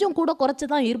 கொஞ்சம் கூட குறைச்சி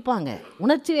தான் இருப்பாங்க,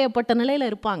 உணர்ச்சி வயப்பட்ட நிலையில்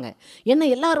இருப்பாங்க. என்ன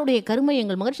எல்லாருடைய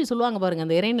கருமையங்கள் மகரிஷி சொல்லுவாங்க பாருங்கள்,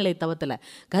 அந்த இறைநிலை தவத்தில்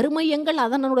கருமையங்கள்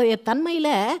அதனுடைய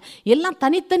தன்மையில் எல்லாம்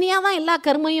தனித்தனியாக தான் எல்லா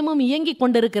கருமையமும் இயங்கி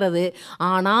கொண்டிருக்கிறது.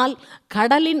 ஆனால்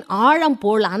கடலின் ஆழம்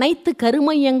போல் அனைத்து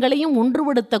கருமையங்களையும்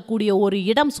ஒன்றுபடுத்தக்கூடிய ஒரு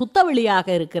இடம் சுத்தவெளியாக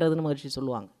இருக்கிறதுன்னு மகரிஷி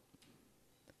சொல்லுவாங்க.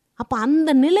 அப்போ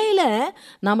அந்த நிலையில்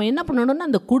நாம் என்ன பண்ணணும்னா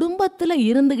அந்த குடும்பத்தில்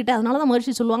இருந்துக்கிட்டு, அதனால தான்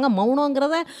மகரிஷி சொல்லுவாங்க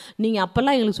மௌனங்கிறத நீங்கள்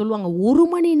அப்போல்லாம் எங்களுக்கு சொல்லுவாங்க 1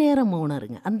 மணி நேரம் மௌனம்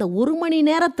இருங்க. அந்த 1 மணி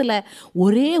நேரத்தில்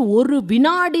ஒரே ஒரு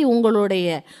வினாடி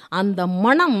உங்களுடைய அந்த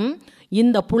மனம்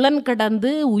இந்த புலன்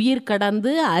கடந்து உயிர்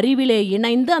கடந்து அறிவிலே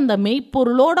இணைந்து அந்த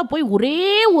மெய்ப்பொருளோடு போய் ஒரே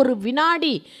ஒரு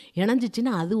வினாடி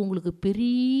இணைஞ்சிச்சின்னா அது உங்களுக்கு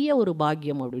பெரிய ஒரு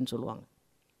பாக்கியம் அப்படின்னு சொல்லுவாங்க.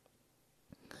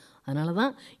 அதனால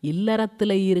தான்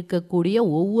இல்லறத்தில் இருக்கக்கூடிய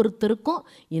ஒவ்வொருத்தருக்கும்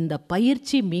இந்த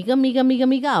பயிற்சி மிக மிக மிக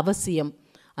மிக அவசியம்.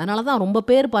 அதனால தான் ரொம்ப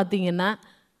பேர் பார்த்திங்கன்னா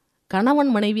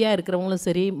கணவன் மனைவியாக இருக்கிறவங்களும்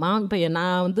சரி, இப்போ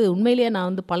நான் வந்து உண்மையிலேயே நான்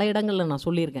வந்து பல இடங்களில் நான்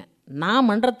சொல்லியிருக்கேன், நான்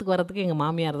மன்றத்துக்கு வர்றதுக்கு எங்கள்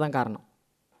மாமியார் தான் காரணம்.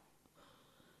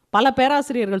 பல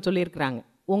பேராசிரியர்கள் சொல்லியிருக்கிறாங்க,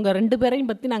 உங்கள் 2 பேரையும்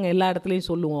பற்றி நாங்கள் எல்லா இடத்துலையும்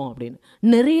சொல்லுவோம் அப்படின்னு.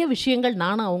 நிறைய விஷயங்கள்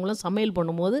நானும் அவங்களும் சமையல்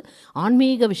பண்ணும்போது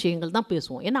ஆன்மீக விஷயங்கள் தான்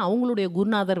பேசுவோம். ஏன்னா அவங்களுடைய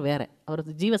குருநாதர் வேறு, அவர்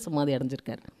ஜீவசமாதி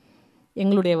அடைஞ்சிருக்கார்.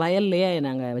 எங்களுடைய வயல்லையே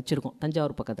நாங்கள் வச்சுருக்கோம்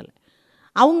தஞ்சாவூர் பக்கத்தில்.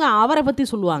 அவங்க அவரை பற்றி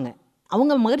சொல்லுவாங்க.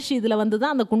 அவங்க மகர்ஷி இதில் வந்து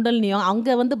தான் அந்த குண்டலினியும்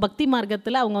அவங்க வந்து பக்தி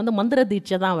மார்க்கத்தில் அவங்க வந்து மந்திர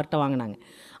தீட்சை தான் அவர்கிட்ட வாங்கினாங்க.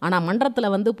 ஆனால்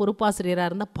மன்றத்தில் வந்து பொறுப்பாசிரியராக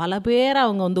இருந்தால் பல பேரை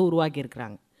அவங்க வந்து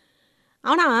உருவாக்கியிருக்கிறாங்க.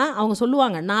 ஆனால் அவங்க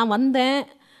சொல்லுவாங்க, நான் வந்தேன்,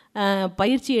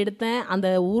 பயிற்சி எடுத்தேன், அந்த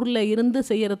ஊரில் இருந்து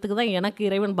செய்கிறதுக்கு தான் எனக்கு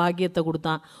இறைவன் பாக்கியத்தை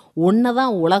கொடுத்தான், ஒன்றை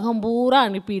தான் உலகம் பூரா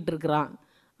அனுப்பிட்டு இருக்கிறான்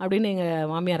அப்படின்னு எங்கள்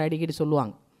மாமியார் அடிக்கடி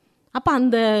சொல்லுவாங்க. அப்போ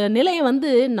அந்த நிலையை வந்து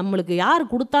நம்மளுக்கு யார்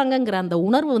கொடுத்தாங்கங்கிற அந்த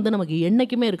உணர்வு வந்து நமக்கு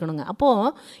என்றைக்குமே இருக்கணுங்க.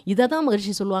 அப்போது இதை தான்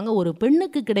மகர்ஷி சொல்லுவாங்க, ஒரு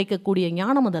பெண்ணுக்கு கிடைக்கக்கூடிய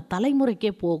ஞானம் அந்த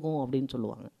தலைமுறைக்கே போகும் அப்படின்னு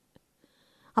சொல்லுவாங்க.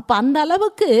 அப்போ அந்த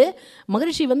அளவுக்கு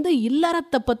மகரிஷி வந்து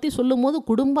இல்லறத்தை பற்றி சொல்லும்போது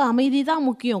குடும்ப அமைதி தான்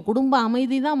முக்கியம், குடும்ப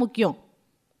அமைதி தான் முக்கியம்.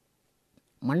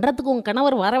 மன்றத்துக்கு உங்கள்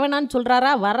கணவர் வர வேணான்னு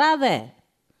சொல்கிறாரா, வராத.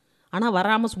 ஆனால்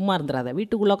வராமல் சும்மா இருந்துடாத,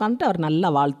 வீட்டுக்குள்ளே உட்காந்துட்டு அவர்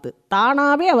நல்லா வாழ்த்து,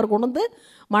 தானாகவே அவர் கொண்டு வந்து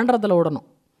மன்றத்தில் விடணும்.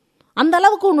 அந்த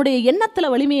அளவுக்கு உன்னுடைய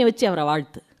எண்ணத்தில் வலிமையை வச்சு அவரை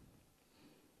வாழ்த்து.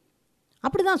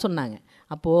 அப்படி தான் சொன்னாங்க.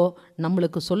 அப்போது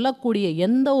நம்மளுக்கு சொல்லக்கூடிய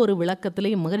எந்த ஒரு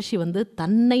விளக்கத்திலையும் மகர்ஷி வந்து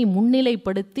தன்னை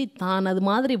முன்னிலைப்படுத்தி தான் அது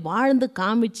மாதிரி வாழ்ந்து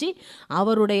காமிச்சு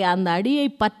அவருடைய அந்த அடியை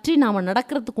பற்றி நாம்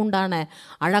நடக்கிறதுக்கு உண்டான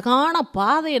அழகான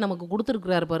பாதையை நமக்கு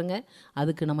கொடுத்துருக்குறாரு பாருங்க.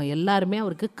 அதுக்கு நம்ம எல்லாருமே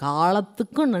அவருக்கு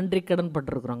காலத்துக்கும் நன்றி கடன்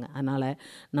பட்டிருக்கிறோங்க. அதனால்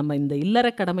நம்ம இந்த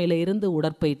இல்லற கடமையில் இருந்து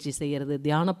உடற்பயிற்சி செய்கிறது,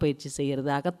 தியான பயிற்சி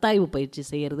செய்கிறது, அகத்தாய்வு பயிற்சி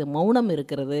செய்கிறது, மௌனம்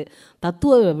இருக்கிறது,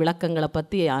 தத்துவ விளக்கங்களை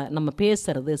பற்றி நம்ம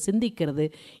பேசுறது, சிந்திக்கிறது,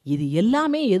 இது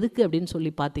எல்லாமே எதுக்கு அப்படின்னு சொல்லி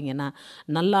பார்த்தீங்கன்னா,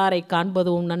 நல்லாரை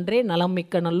காண்பதும் நன்றே, நலம்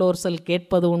மிக்க நல்லோர் சொல்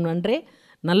கேட்பதும் நன்றே,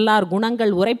 நல்லார்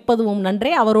குணங்கள் உரைப்பதும்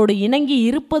நன்றே, அவரோடு இணங்கி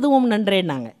இருப்பதும்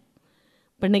நன்றேன்னாங்க.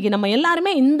 இப்போ இன்றைக்கி நம்ம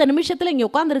எல்லாருமே இந்த நிமிஷத்தில் இங்கே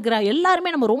உட்காந்துருக்கிற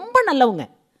எல்லாருமே நம்ம ரொம்ப நல்லவங்க.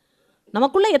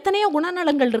 நமக்குள்ளே எத்தனையோ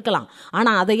குணநலங்கள் இருக்கலாம்.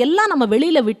 ஆனால் அதையெல்லாம் நம்ம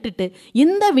வெளியில் விட்டுட்டு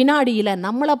இந்த வினாடியில்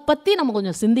நம்மளை பற்றி நம்ம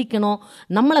கொஞ்சம் சிந்திக்கணும்,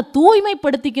 நம்மளை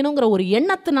தூய்மைப்படுத்திக்கணுங்கிற ஒரு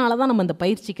எண்ணத்தினால தான் நம்ம இந்த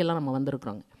பயிற்சிக்கெல்லாம் நம்ம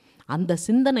வந்திருக்கிறோங்க. அந்த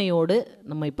சிந்தனையோடு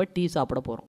நம்ம இப்போ டீ சாப்பிட போகிறோம்.